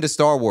recommend a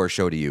Star Wars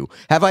show to you.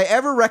 Have I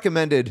ever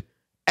recommended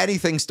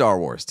anything Star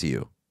Wars to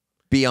you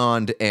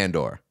beyond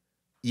Andor?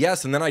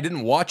 Yes, and then I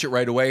didn't watch it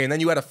right away, and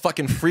then you had a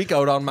fucking freak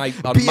out on my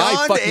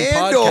Beyond fucking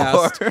Andor.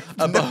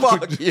 podcast.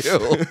 Fuck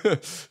you.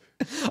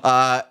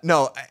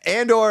 No,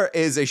 Andor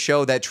is a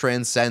show that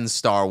transcends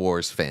Star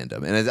Wars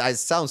fandom. And it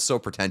sounds so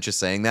pretentious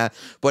saying that,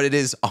 but it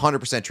is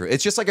 100% true.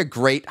 It's just like a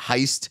great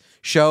heist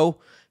show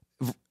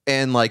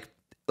and like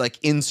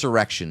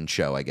insurrection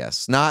show, I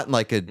guess. Not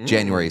like a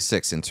January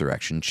 6th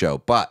insurrection show,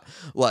 but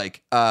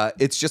like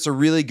it's just a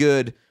really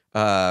good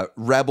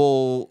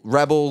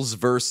rebels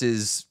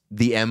versus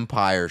the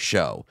Empire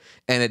show.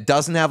 And it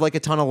doesn't have like a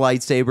ton of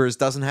lightsabers,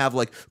 doesn't have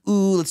like,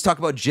 ooh, let's talk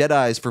about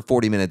Jedis for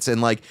 40 minutes. And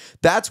like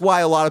that's why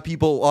a lot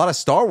of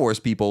Star Wars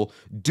people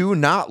do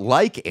not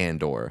like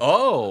Andor.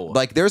 Oh.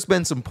 Like there's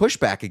been some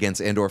pushback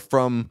against Andor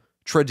from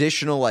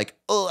traditional like,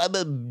 oh, I'm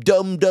a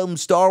dumb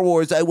Star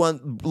Wars, I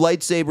want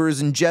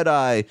lightsabers and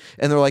Jedi.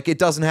 And they're like, it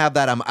doesn't have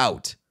that, I'm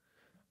out.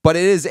 But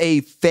it is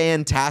a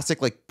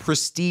fantastic, like,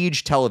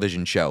 prestige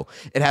television show.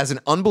 It has an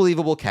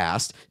unbelievable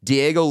cast: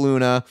 Diego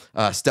Luna,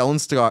 Stellan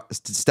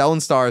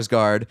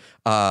Skarsgård,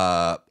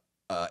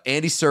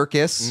 Andy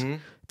Serkis,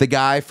 the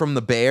guy from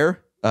The Bear,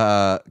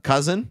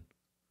 cousin.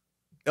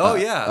 Oh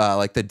yeah,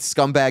 like the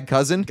scumbag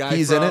cousin. guy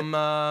He's from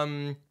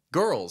in it.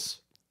 Girls.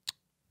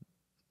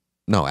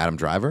 No, Adam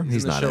Driver.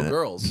 He's in the not show in it.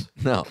 Girls.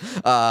 No.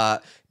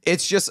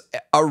 It's just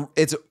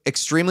it's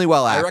extremely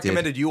well I acted.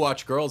 recommended you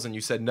watch Girls, and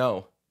you said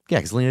no. Yeah,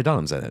 because Lena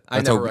Dunham's in it. I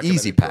That's never an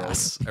easy recommended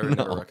pass. Girls. I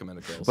never No.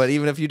 recommended Girls. But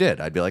even if you did,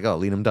 I'd be like, oh,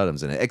 Lena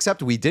Dunham's in it.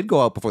 Except we did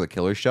go out before the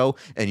Killer Show,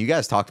 and you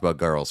guys talked about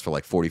Girls for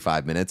like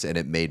 45 minutes, and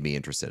it made me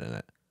interested in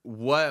it.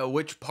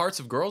 Which parts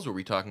of Girls were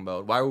we talking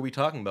about? Why were we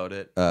talking about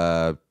it?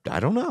 I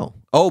don't know.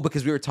 Oh,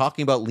 because we were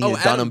talking about Lena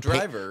Adam Dunham.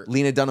 Driver.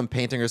 Lena Dunham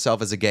painting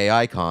herself as a gay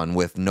icon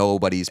with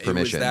nobody's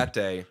permission. It was that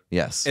day.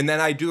 Yes. And then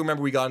I do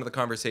remember we got into the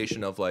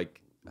conversation of like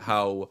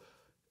how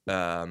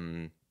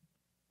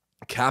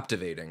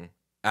captivating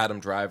Adam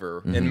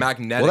Driver and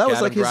magnetic Well, that was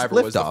Adam like his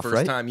Driver was the liftoff, first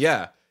right? time.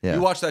 Yeah. Yeah.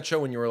 You watched that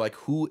show and you were like,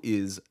 who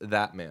is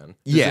that man?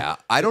 Yeah,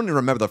 I don't even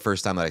remember the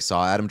first time that I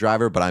saw Adam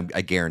Driver, but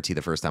I guarantee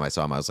the first time I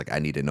saw him, I was like, I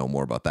need to know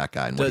more about that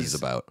guy and what he's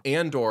about.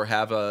 Andor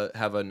have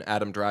an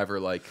Adam Driver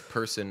like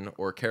person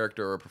or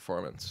character or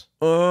performance?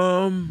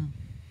 By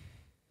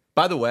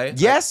the way,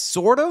 Yes,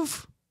 sort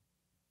of.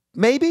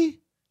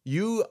 Maybe.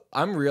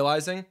 I'm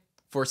realizing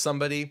for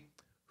somebody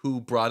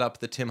who brought up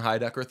the Tim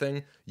Heidecker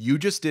thing, you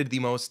just did the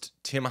most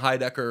Tim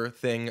Heidecker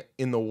thing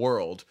in the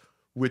world,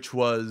 which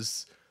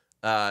was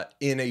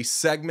in a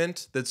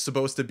segment that's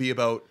supposed to be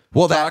about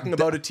talking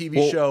about a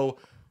TV show,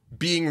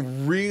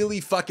 being really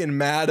fucking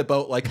mad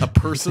about like a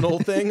personal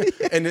thing,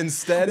 and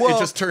instead it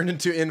just turned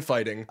into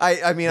infighting.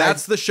 I mean,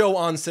 that's the show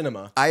on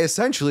cinema. I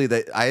essentially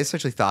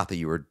thought that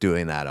you were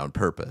doing that on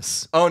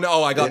purpose. Oh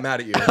no, I got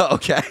mad at you.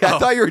 Okay, I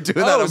thought you were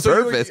doing that on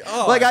purpose.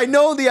 Like I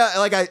know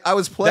I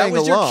was playing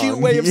along. That was your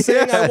cute way of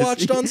saying I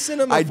watched on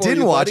cinema. I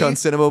didn't watch on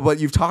cinema, but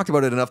you've talked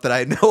about it enough that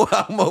I know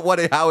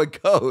how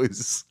it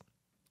goes.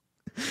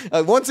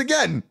 Once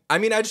again, I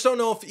mean, I just don't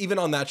know if even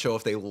on that show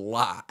if they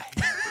lie.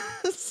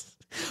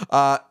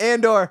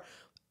 Andor,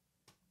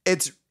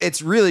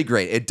 it's really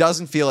great. It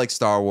doesn't feel like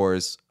Star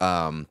Wars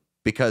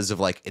because of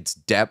like its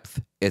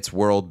depth, its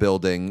world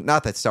building.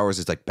 Not that Star Wars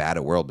is like bad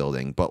at world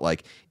building, but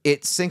like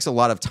it sinks a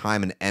lot of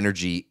time and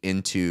energy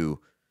into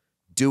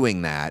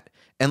doing that.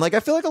 And like I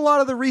feel like a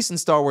lot of the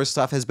recent Star Wars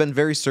stuff has been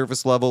very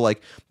surface level.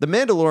 Like The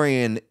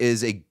Mandalorian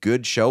is a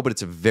good show, but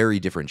it's a very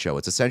different show.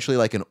 It's essentially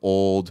like an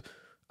old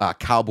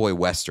cowboy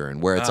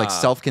western where it's like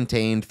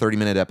self-contained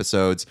 30-minute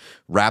episodes,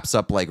 wraps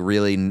up like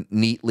really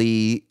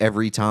neatly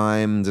every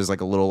time. There's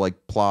like a little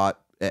like plot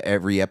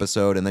every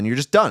episode, and then you're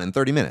just done in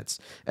 30 minutes,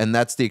 and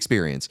that's the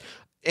experience.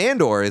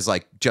 Andor is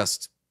like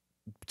just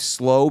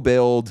slow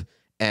build,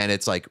 and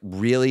it's like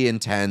really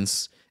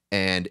intense,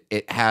 and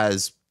it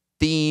has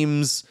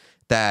themes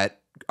that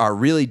are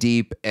really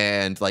deep,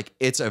 and like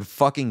it's a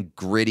fucking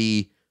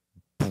gritty,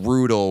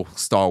 brutal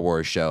Star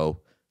Wars show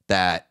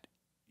that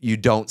you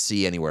don't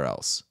see anywhere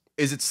else.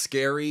 Is it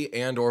scary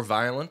and or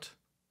violent?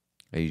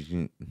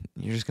 You're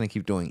just gonna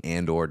keep doing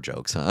and/or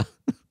jokes, huh?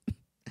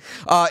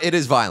 It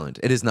is violent.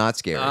 It is not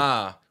scary.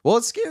 Well,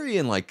 it's scary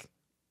and like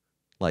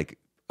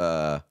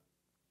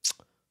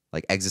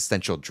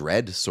existential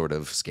dread, sort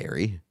of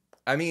scary.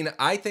 I mean,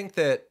 I think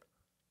that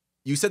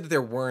you said that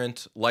there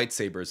weren't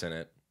lightsabers in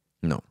it.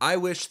 No, I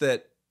wish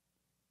that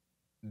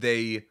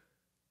they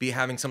be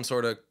having some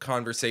sort of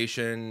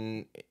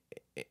conversation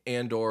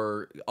and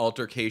or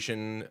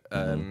altercation,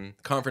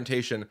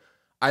 confrontation.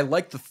 I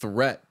like the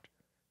threat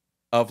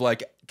of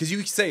like, because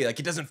you say like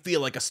it doesn't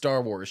feel like a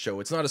Star Wars show.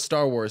 It's not a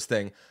Star Wars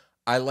thing.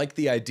 I like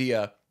the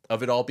idea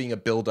of it all being a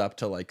build up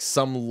to like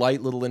some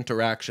light little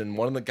interaction.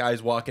 One of the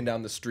guys walking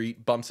down the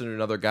street bumps into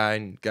another guy,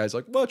 and the guy's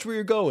like, "Watch where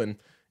you're going," and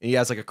he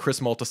has like a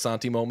Chris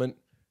Moltisanti moment.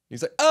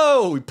 He's like,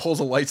 "Oh!" He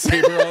pulls a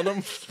lightsaber on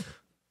him.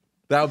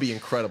 That would be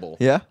incredible.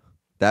 Yeah,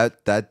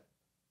 that.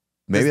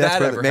 Maybe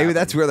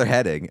that's where they're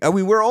heading. I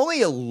mean, we're only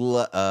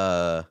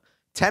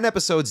 10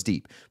 episodes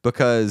deep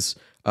because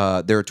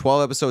there are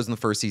 12 episodes in the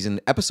first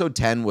season. Episode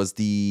 10 was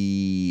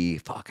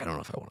the I don't know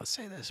if I want to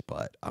say this,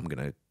 but I'm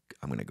gonna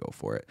go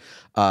for it.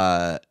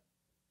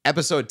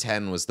 Episode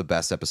 10 was the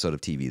best episode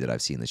of TV that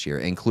I've seen this year,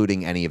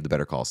 including any of the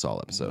Better Call Saul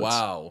episodes.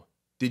 Wow!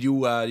 Did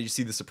you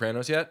see The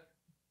Sopranos yet?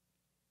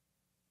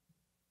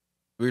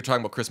 We were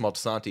talking about Chris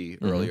Moltisanti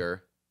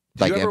earlier.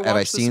 Like, have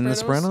I seen The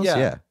Sopranos?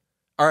 Yeah.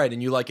 All right,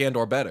 and you like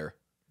Andor better.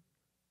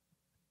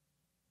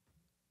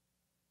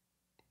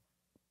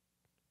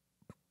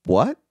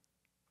 What?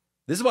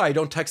 This is why I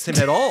don't text him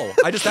at all.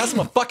 I just ask him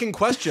a fucking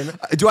question.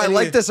 Do I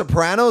like The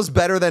Sopranos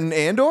better than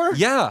Andor?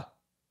 Yeah.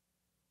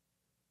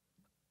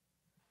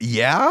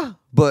 Yeah,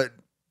 but...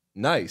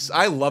 Nice.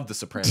 I love The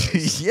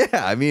Sopranos. Yeah,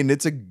 I mean,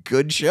 it's a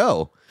good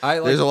show.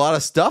 There's a lot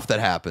of stuff that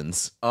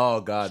happens.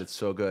 Oh, God, it's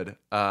so good.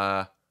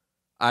 I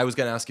was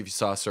going to ask if you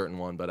saw a certain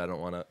one, but I don't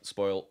want to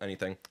spoil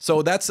anything.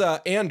 So that's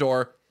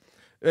Andor.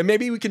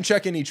 Maybe we can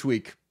check in each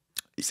week.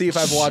 See if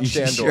I've watched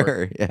Andor.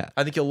 Sure, yeah.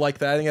 I think you'll like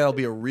that. I think that'll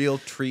be a real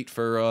treat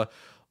for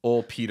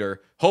old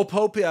Peter.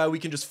 Hope we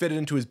can just fit it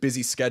into his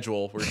busy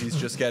schedule where he's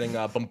just getting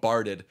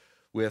bombarded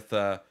with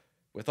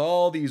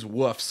all these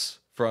woofs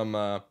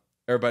from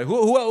everybody.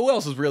 Who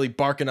else is really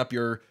barking up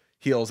your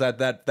heels?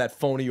 That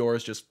phone of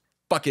yours just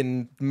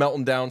fucking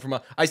melting down from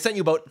I sent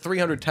you about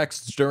 300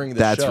 texts during the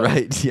show. That's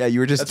right. Yeah, you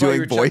were just doing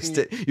you're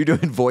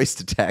doing voice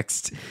to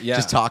text. Yeah.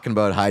 Just talking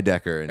about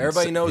Heidecker and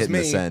everybody knows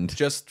me. Send.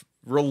 Just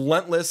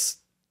relentless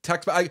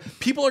text.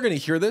 People are going to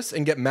hear this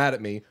and get mad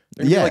at me.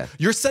 They're Yeah. be like,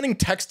 you're sending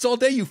texts all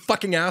day, you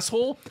fucking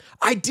asshole.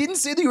 I didn't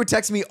say that you were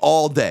texting me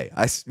all day.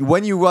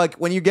 When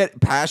you get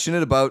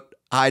passionate about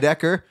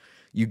Heidecker,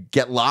 you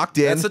get locked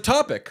in. That's the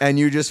topic. And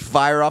you just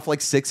fire off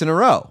like 6 in a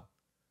row.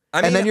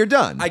 And then you're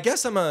done. I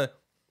guess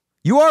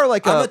You are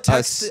like I'm a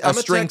a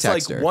string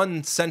text texter. like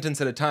one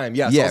sentence at a time.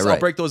 Yeah, Yeah, so right. I'll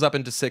break those up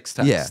into 6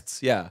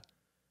 texts. Yeah.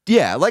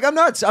 Yeah, like I'm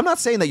not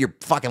saying that you're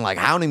fucking like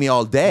hounding me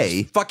all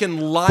day. Fucking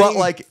lying, But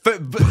like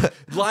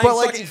lying but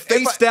like, fucking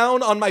face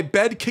down on my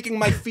bed, kicking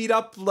my feet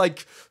up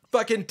like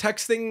fucking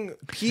texting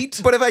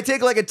Pete. But if I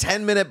take like a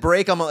 10-minute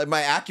break on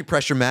my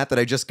acupressure mat that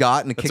I just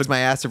got and it kicks my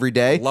ass every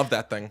day, Love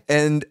that thing.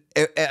 and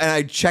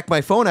I check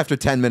my phone after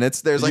 10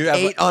 minutes, there's like You have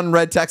 8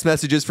 unread text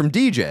messages from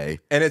DJ.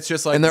 And it's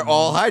just like, And they're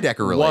all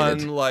Heidecker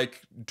related. One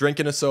like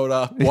drinking a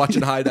soda,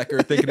 watching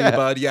Heidecker, thinking of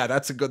Bud. Yeah,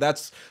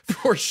 that's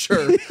for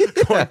sure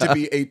going to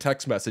be 8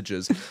 text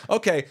messages.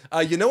 Okay,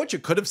 you know what you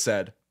could have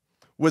said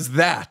was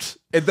that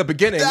at the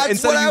beginning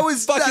instead of you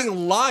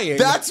fucking lying.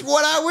 That's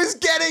what I was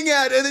getting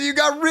at, and then you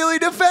got really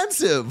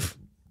defensive.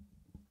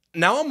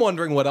 Now I'm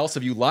wondering what else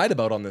have you lied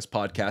about on this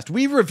podcast?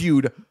 We've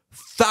reviewed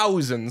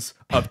thousands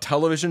of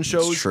television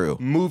shows, true.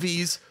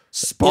 Movies,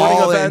 sporting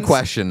All in events,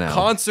 question now.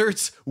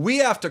 concerts. We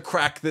have to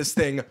crack this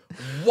thing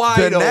wide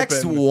The open.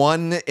 next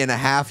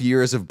 1.5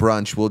 years of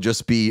brunch will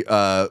just be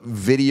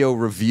video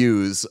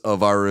reviews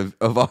of our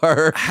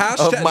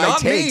Hashtag, of my not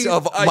takes me.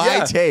 of my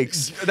Yeah.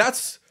 takes.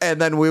 That's And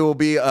then we will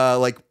be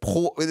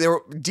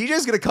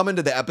DJ's gonna come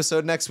into the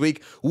episode next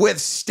week with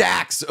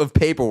stacks of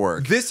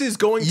paperwork. this is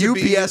going to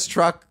be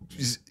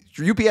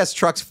UPS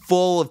trucks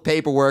full of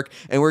paperwork,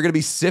 and we're going to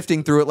be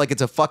sifting through it like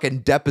it's a fucking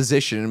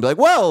deposition and be like,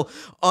 well,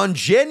 on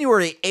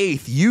January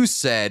 8th, you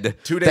said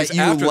 2 days that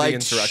you after the liked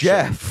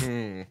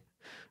insurrection.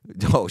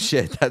 Chef. Oh,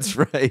 shit, that's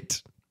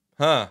right.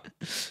 Huh.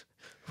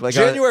 Like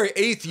January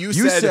 8th, you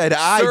said,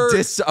 I "Sir,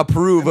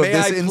 disapprove of may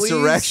this I please-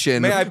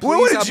 insurrection. may I What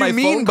please did have you my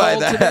mean phone by call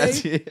that?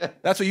 today?" Yeah.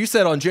 That's what you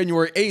said on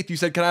January 8th. You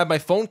said, "Can I have my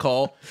phone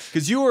call?"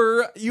 Because you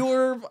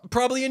were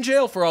probably in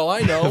jail for all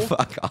I know.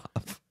 Fuck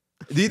off.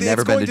 It's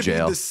Never been going to be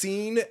jail. the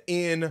scene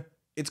in.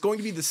 It's going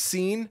to be the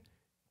scene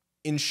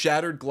in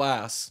Shattered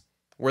Glass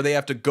where they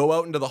have to go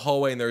out into the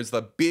hallway and there's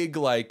the big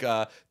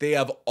they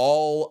have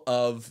all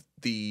of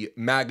the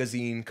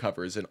magazine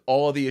covers and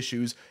all of the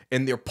issues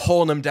and they're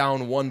pulling them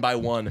down one by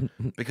one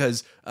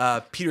because Bill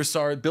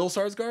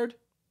Sarsgaard?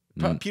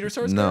 Peter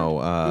Sarsgaard?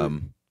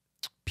 No,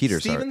 Peter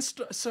Steven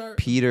Sar-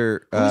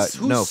 Peter. Who's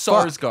no,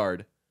 fuck.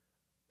 Sarsgaard?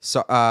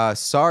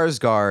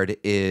 Sarsgaard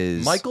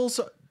is Michael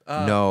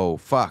no,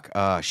 fuck.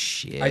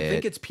 Shit. I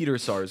think it's Peter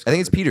Sarsgaard. I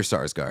think it's Peter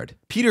Sarsgaard.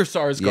 Peter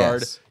Sarsgaard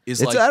Yes. is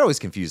That always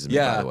confuses me,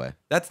 by the way.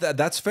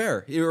 That's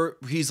fair.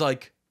 He's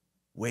like,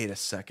 wait a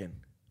second.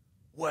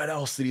 What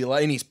else did he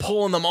like? And he's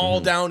pulling them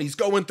all down. He's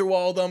going through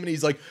all of them, and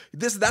he's like,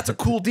 that's a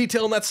cool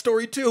detail in that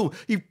story too.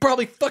 He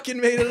probably fucking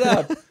made it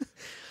up.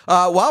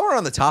 While we're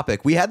on the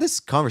topic, we had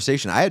this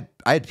conversation. I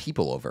had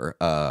people over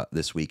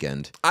this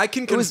weekend. I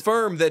can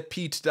confirm that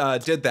Pete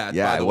did that.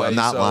 Yeah, by the way, I'm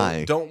not so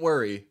lying. Don't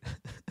worry.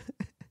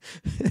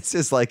 This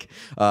is like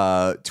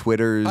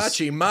Twitter's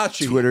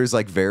Machi. Twitter's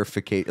like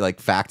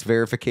fact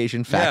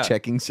verification, fact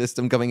checking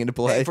system coming into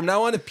play. Hey, from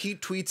now on, if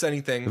Pete tweets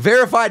anything,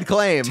 Verified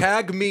claim.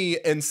 tag me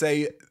and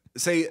say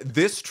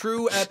this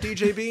true at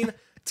DJ Bean.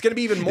 It's gonna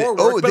be even more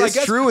work. But this I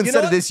guess, true you know instead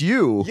of what? this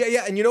you.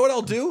 Yeah. And you know what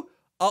I'll do?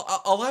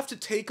 I'll have to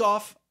take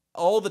off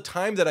all the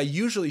time that I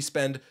usually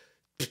spend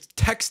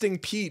texting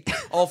Pete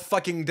all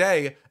fucking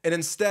day, and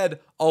instead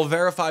I'll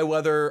verify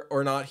whether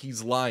or not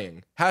he's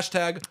lying.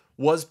 Hashtag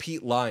was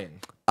Pete lying?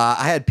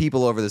 I had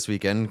people over this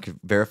weekend,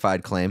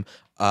 verified claim,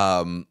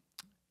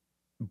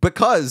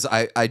 because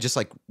I just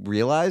like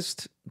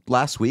realized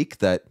last week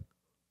that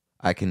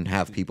I can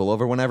have people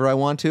over whenever I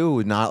want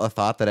to. Not a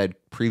thought that I'd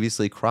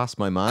previously crossed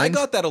my mind. I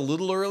got that a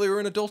little earlier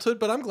in adulthood,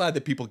 but I'm glad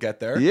that people get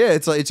there. Yeah,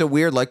 it's a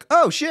weird like,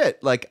 oh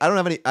shit, like I don't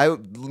have any.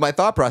 My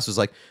thought process was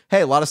like,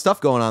 hey, a lot of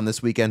stuff going on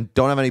this weekend.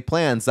 Don't have any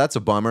plans. That's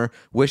a bummer.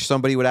 Wish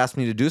somebody would ask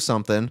me to do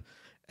something.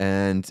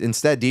 And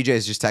instead,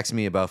 DJ's just texting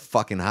me about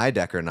fucking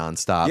Heidecker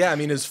nonstop. Yeah, I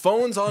mean, his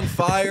phone's on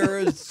fire.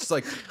 It's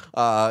like,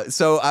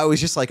 So I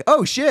was just like,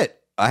 oh shit,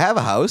 I have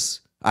a house.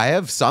 I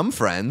have some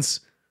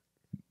friends.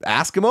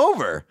 Ask him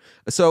over.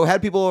 So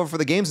had people over for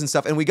the games and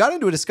stuff, and we got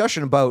into a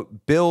discussion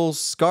about Bill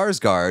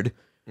Skarsgård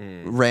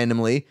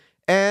randomly,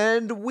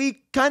 and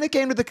we kind of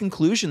came to the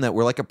conclusion that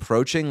we're like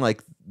approaching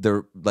like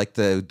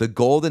the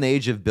golden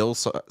age of Bill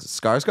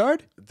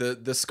Skarsgård.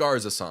 the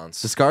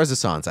Scars-a-sance. The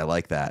Skarsgård, I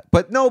like that.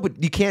 But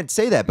you can't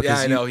say that because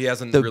Yeah, I know, he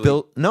hasn't the really-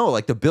 Bill, no,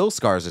 like the Bill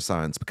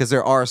Skarsgård, because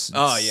there are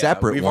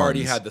separate We've ones.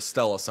 already had the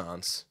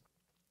Stella-sance.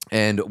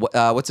 And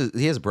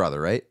he has a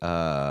brother, right?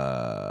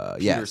 Yeah.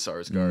 Peter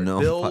Sarsgaard. No,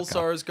 Bill fuck off.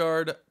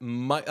 Sarsgaard.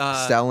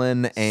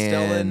 Stellan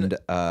and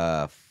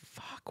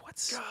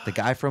what's the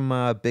guy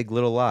from Big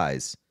Little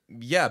Lies?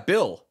 Yeah,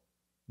 Bill.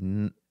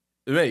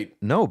 Wait.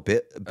 No,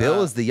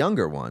 Bill is the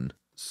younger one.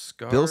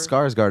 Bill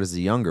Skarsgård is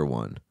the younger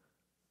one.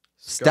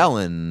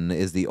 Stellan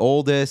is the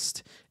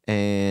oldest,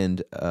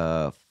 and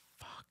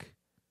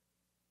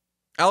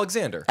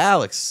Alexander.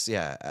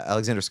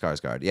 Alexander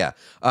Skarsgård. Yeah,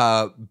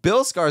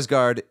 Bill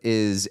Skarsgård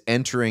is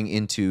entering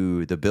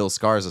into the Bill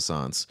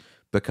Skarsgård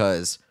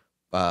because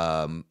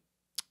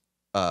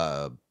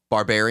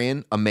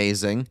Barbarian,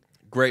 amazing,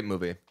 Great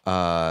movie.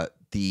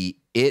 The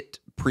It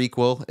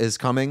prequel is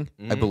coming.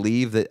 I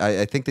believe that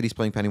I think that he's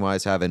playing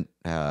Pennywise. Haven't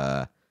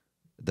the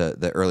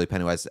early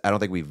Pennywise. I don't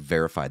think we've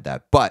verified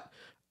that, but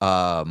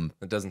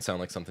It doesn't sound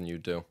like something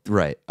you'd do.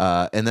 right.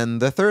 And then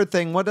the third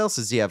thing, what else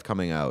does he have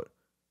coming out?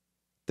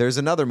 There's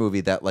another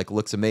movie that like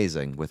looks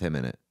amazing with him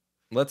in it.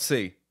 Let's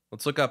see.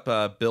 Let's look up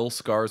Bill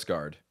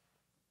Skarsgård.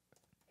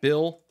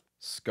 Bill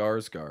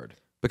Skarsgård.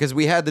 Because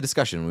we had the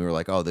discussion. We were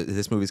like, oh,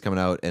 this movie's coming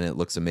out and it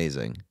looks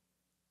amazing.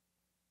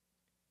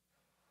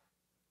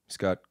 He's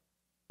got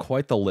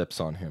quite the lips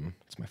on him.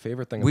 It's my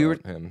favorite thing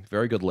about him.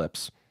 Very good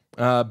lips.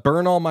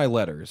 Burn All My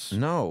Letters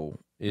No.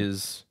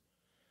 is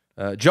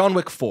John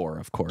Wick 4,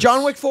 of course.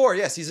 John Wick 4.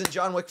 Yes, he's in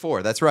John Wick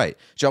 4. That's right.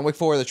 John Wick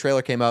 4, the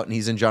trailer came out and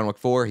he's in John Wick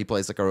 4. He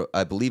plays like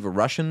I believe a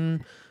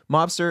Russian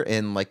mobster,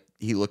 and like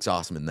he looks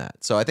awesome in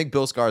that. So I think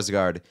Bill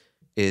Skarsgård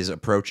is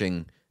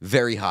approaching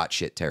very hot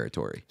shit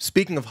territory.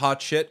 Speaking of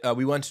hot shit,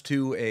 we went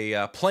to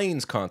a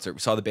Planes concert. We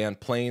saw the band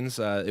Planes.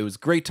 It was a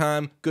great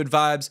time, good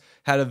vibes,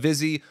 had a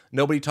vizzy.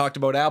 Nobody talked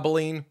about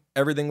Abilene.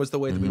 Everything was the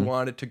way that we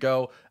wanted it to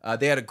go.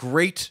 They had a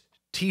great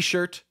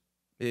t-shirt.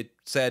 It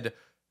said,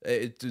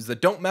 it was the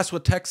Don't Mess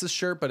with Texas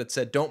shirt, but it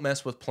said Don't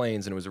Mess with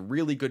Planes, and it was a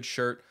really good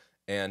shirt.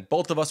 And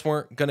both of us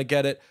weren't going to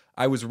get it.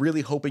 I was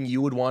really hoping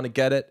you would want to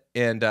get it,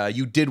 and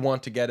you did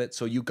want to get it,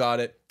 so you got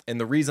it. And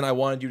the reason I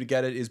wanted you to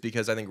get it is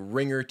because I think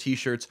Ringer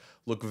t-shirts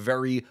look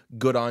very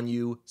good on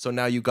you. So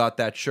now you got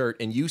that shirt,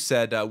 and you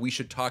said we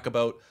should talk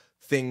about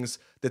things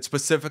that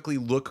specifically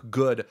look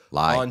good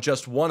on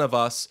just one of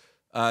us.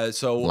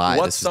 So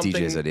what's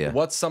DJ's idea.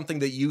 What's something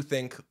that you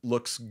think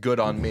looks good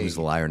on me? Who's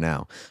the liar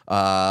now?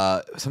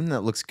 Something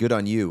that looks good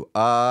on you.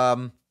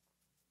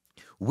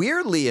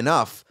 Weirdly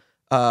enough,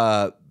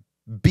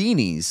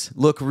 beanies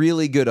look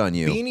really good on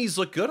you. Beanies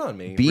look good on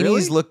me. Beanies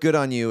really? Look good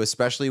on you,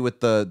 especially with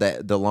the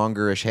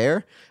longerish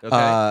hair.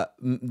 Okay.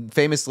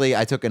 Famously,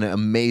 I took an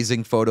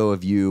amazing photo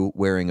of you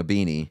wearing a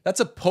beanie. That's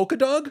a polka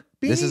dog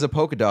beanie? This is a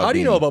polka dog. How do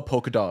you beanie. know about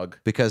polka dog?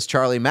 Because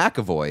Charlie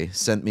McAvoy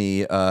sent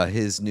me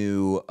his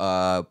new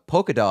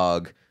polka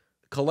dog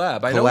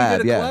collab. I know you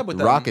did a collab with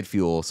them. Rocket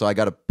Fuel. So I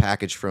got a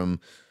package from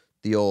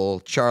the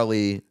old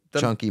Charlie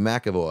Chunky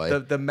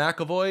McAvoy. The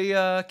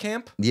McAvoy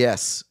camp?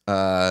 Yes.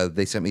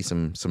 They sent me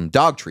some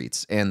dog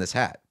treats and this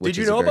hat. Did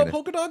you know about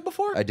polka dog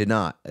before? I did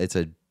not. It's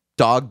a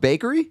dog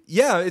bakery?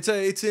 Yeah,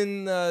 it's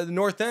in the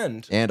North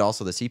End. And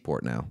also the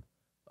Seaport now.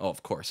 Oh,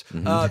 of course.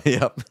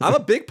 Yep. I'm a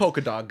big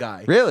polka dog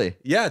guy. Really?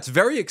 Yeah, it's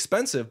very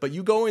expensive, but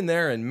you go in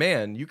there and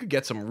man, you could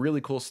get some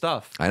really cool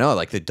stuff. I know,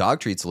 like the dog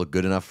treats look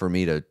good enough for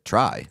me to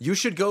try. You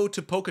should go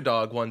to Polka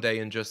Dog one day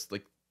and just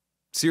like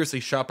seriously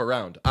shop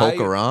around.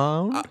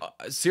 Around?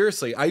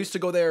 Seriously, I used to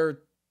go there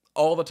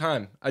all the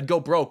time. I'd go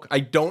broke.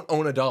 I don't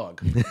own a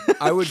dog.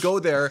 I would go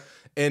there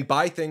and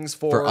buy things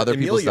for other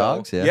Emilio. people's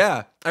dogs.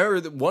 Yeah. I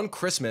remember that one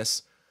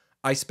Christmas,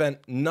 I spent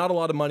not a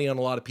lot of money on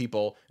a lot of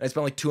people, and I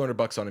spent like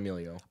 $200 on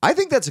Emilio. I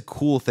think that's a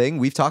cool thing.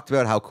 We've talked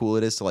about how cool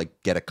it is to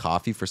like get a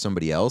coffee for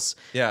somebody else.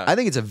 Yeah. I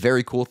think it's a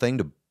very cool thing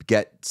to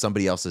get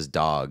somebody else's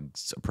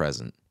dogs a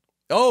present.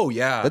 Oh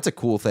yeah, that's a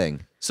cool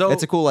thing. So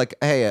it's a cool like,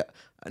 hey,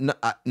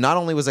 not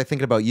only was I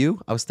thinking about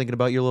you, I was thinking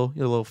about your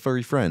little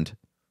furry friend.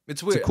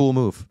 It's weird. It's a cool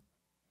move.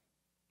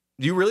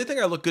 Do you really think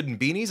I look good in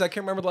beanies? I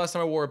can't remember the last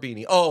time I wore a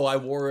beanie. Oh, I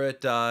wore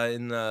it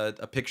in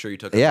a picture you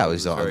took. Yeah, I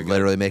was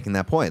literally making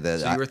that point.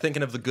 That so you were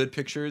thinking of the good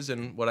pictures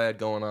and what I had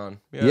going on.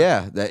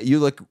 Yeah, that you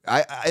look.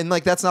 And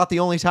like that's not the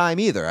only time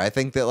either. I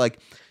think that like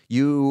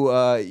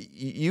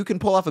you can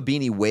pull off a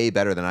beanie way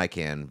better than I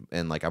can.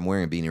 And like I'm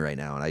wearing a beanie right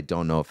now, and I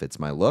don't know if it's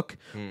my look,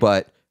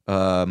 but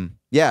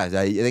yeah,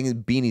 I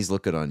think beanies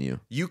look good on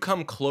you. You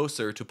come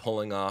closer to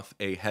pulling off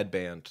a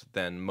headband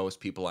than most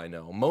people I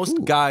know.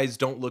 Most guys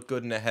don't look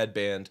good in a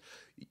headband.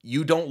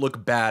 You don't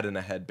look bad in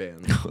a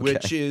headband,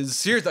 which is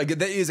seriously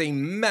that is a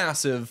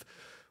massive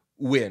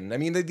win. I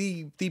mean,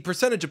 the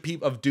percentage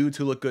of dudes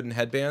who look good in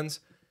headbands,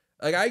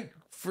 like I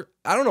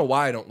don't know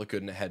why I don't look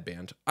good in a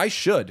headband. I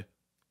should.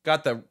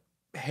 Got the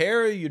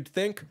hair, you'd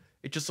think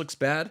it just looks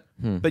bad,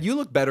 but you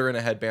look better in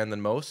a headband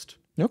than most.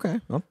 Okay,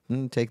 I'll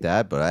take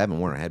that, but I haven't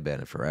worn a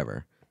headband in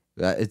forever.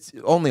 It's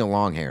only a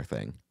long hair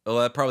thing. Well,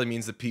 that probably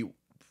means that Pete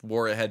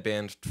wore a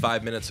headband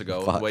 5 minutes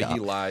ago, the way he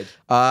lied.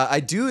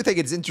 I do think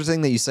it's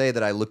interesting that you say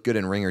that I look good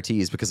in Ringer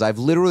tees because I've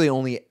literally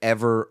only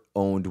ever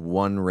owned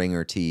one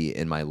Ringer tee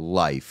in my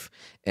life,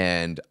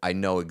 and I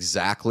know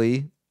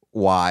exactly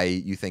why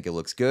you think it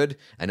looks good.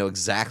 I know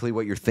exactly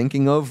what you're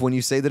thinking of when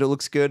you say that it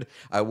looks good.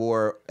 I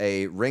wore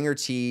a Ringer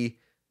tee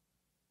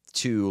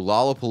to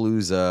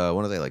Lollapalooza,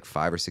 what are they, like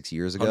 5 or 6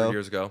 years ago? 100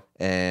 years ago.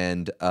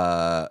 And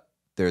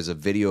there's a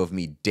video of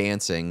me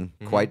dancing,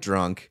 quite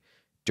drunk,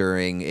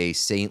 during a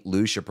St.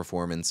 Lucia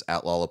performance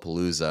at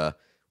Lollapalooza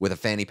with a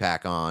fanny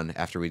pack on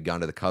after we'd gone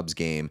to the Cubs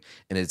game.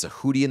 And it's a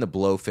Hootie and the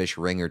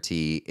Blowfish Ringer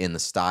tee in the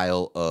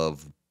style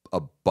of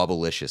a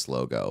Bubblicious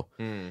logo.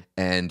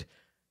 And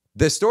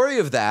the story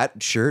of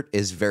that shirt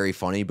is very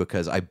funny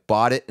because I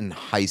bought it in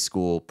high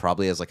school,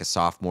 probably as like a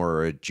sophomore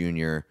or a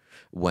junior,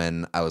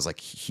 when I was like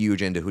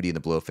huge into Hootie and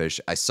the Blowfish.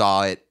 I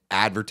saw it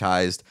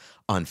advertised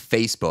on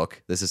Facebook.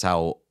 This is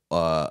how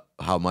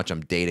much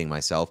I'm dating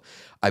myself.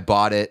 I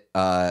bought it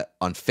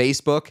on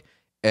Facebook,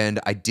 and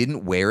I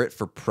didn't wear it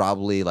for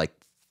probably like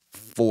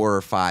 4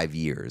 or 5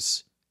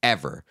 years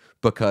ever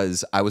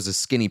because I was a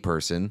skinny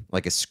person,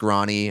 like a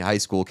scrawny high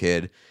school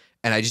kid,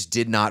 and I just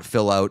did not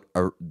fill out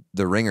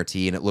the Ringer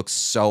tee, and it looked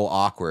so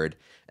awkward.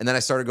 And then I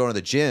started going to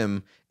the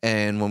gym,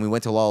 And when we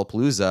went to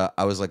Lollapalooza,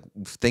 I was like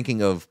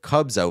thinking of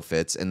Cubs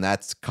outfits, and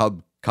that's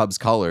Cubs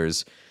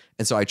colors.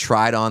 And so I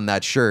tried on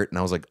that shirt, and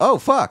I was like, oh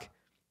fuck,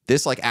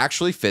 this like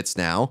actually fits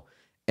now,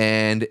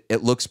 and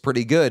it looks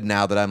pretty good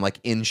now that I'm like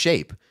in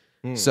shape.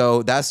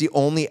 So that's the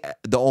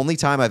only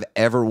time I've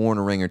ever worn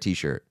a Ringer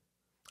t-shirt.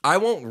 I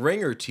won't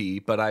Ringer tee,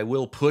 but I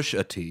will push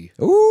a tee.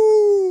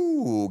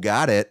 Ooh,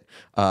 got it.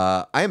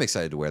 I am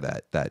excited to wear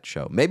that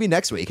show. Maybe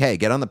next week. Hey,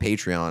 get on the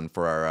Patreon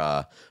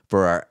for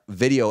our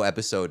video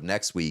episode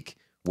next week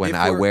when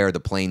I wear the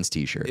Plains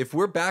t-shirt. If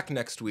we're back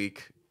next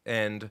week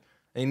and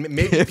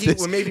maybe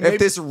if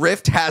this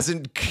rift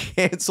hasn't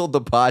canceled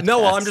the podcast. No,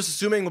 well, I'm just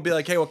assuming we'll be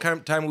like, hey, what kind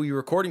of time were you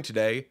recording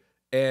today?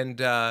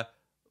 And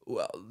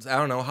well, I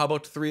don't know. How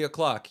about 3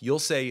 o'clock? You'll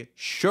say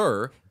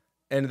sure,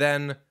 and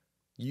then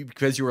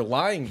because you were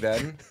lying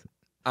then.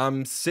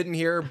 I'm sitting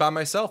here by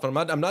myself. I'm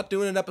not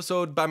doing an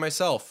episode by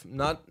myself.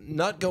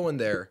 Not going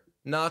there.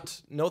 No,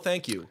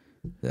 thank you.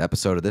 The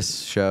episode of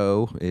this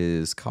show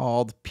is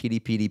called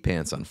Petey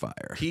Pants on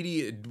Fire.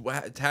 Petey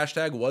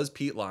hashtag was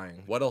Pete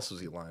lying. What else was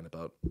he lying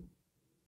about?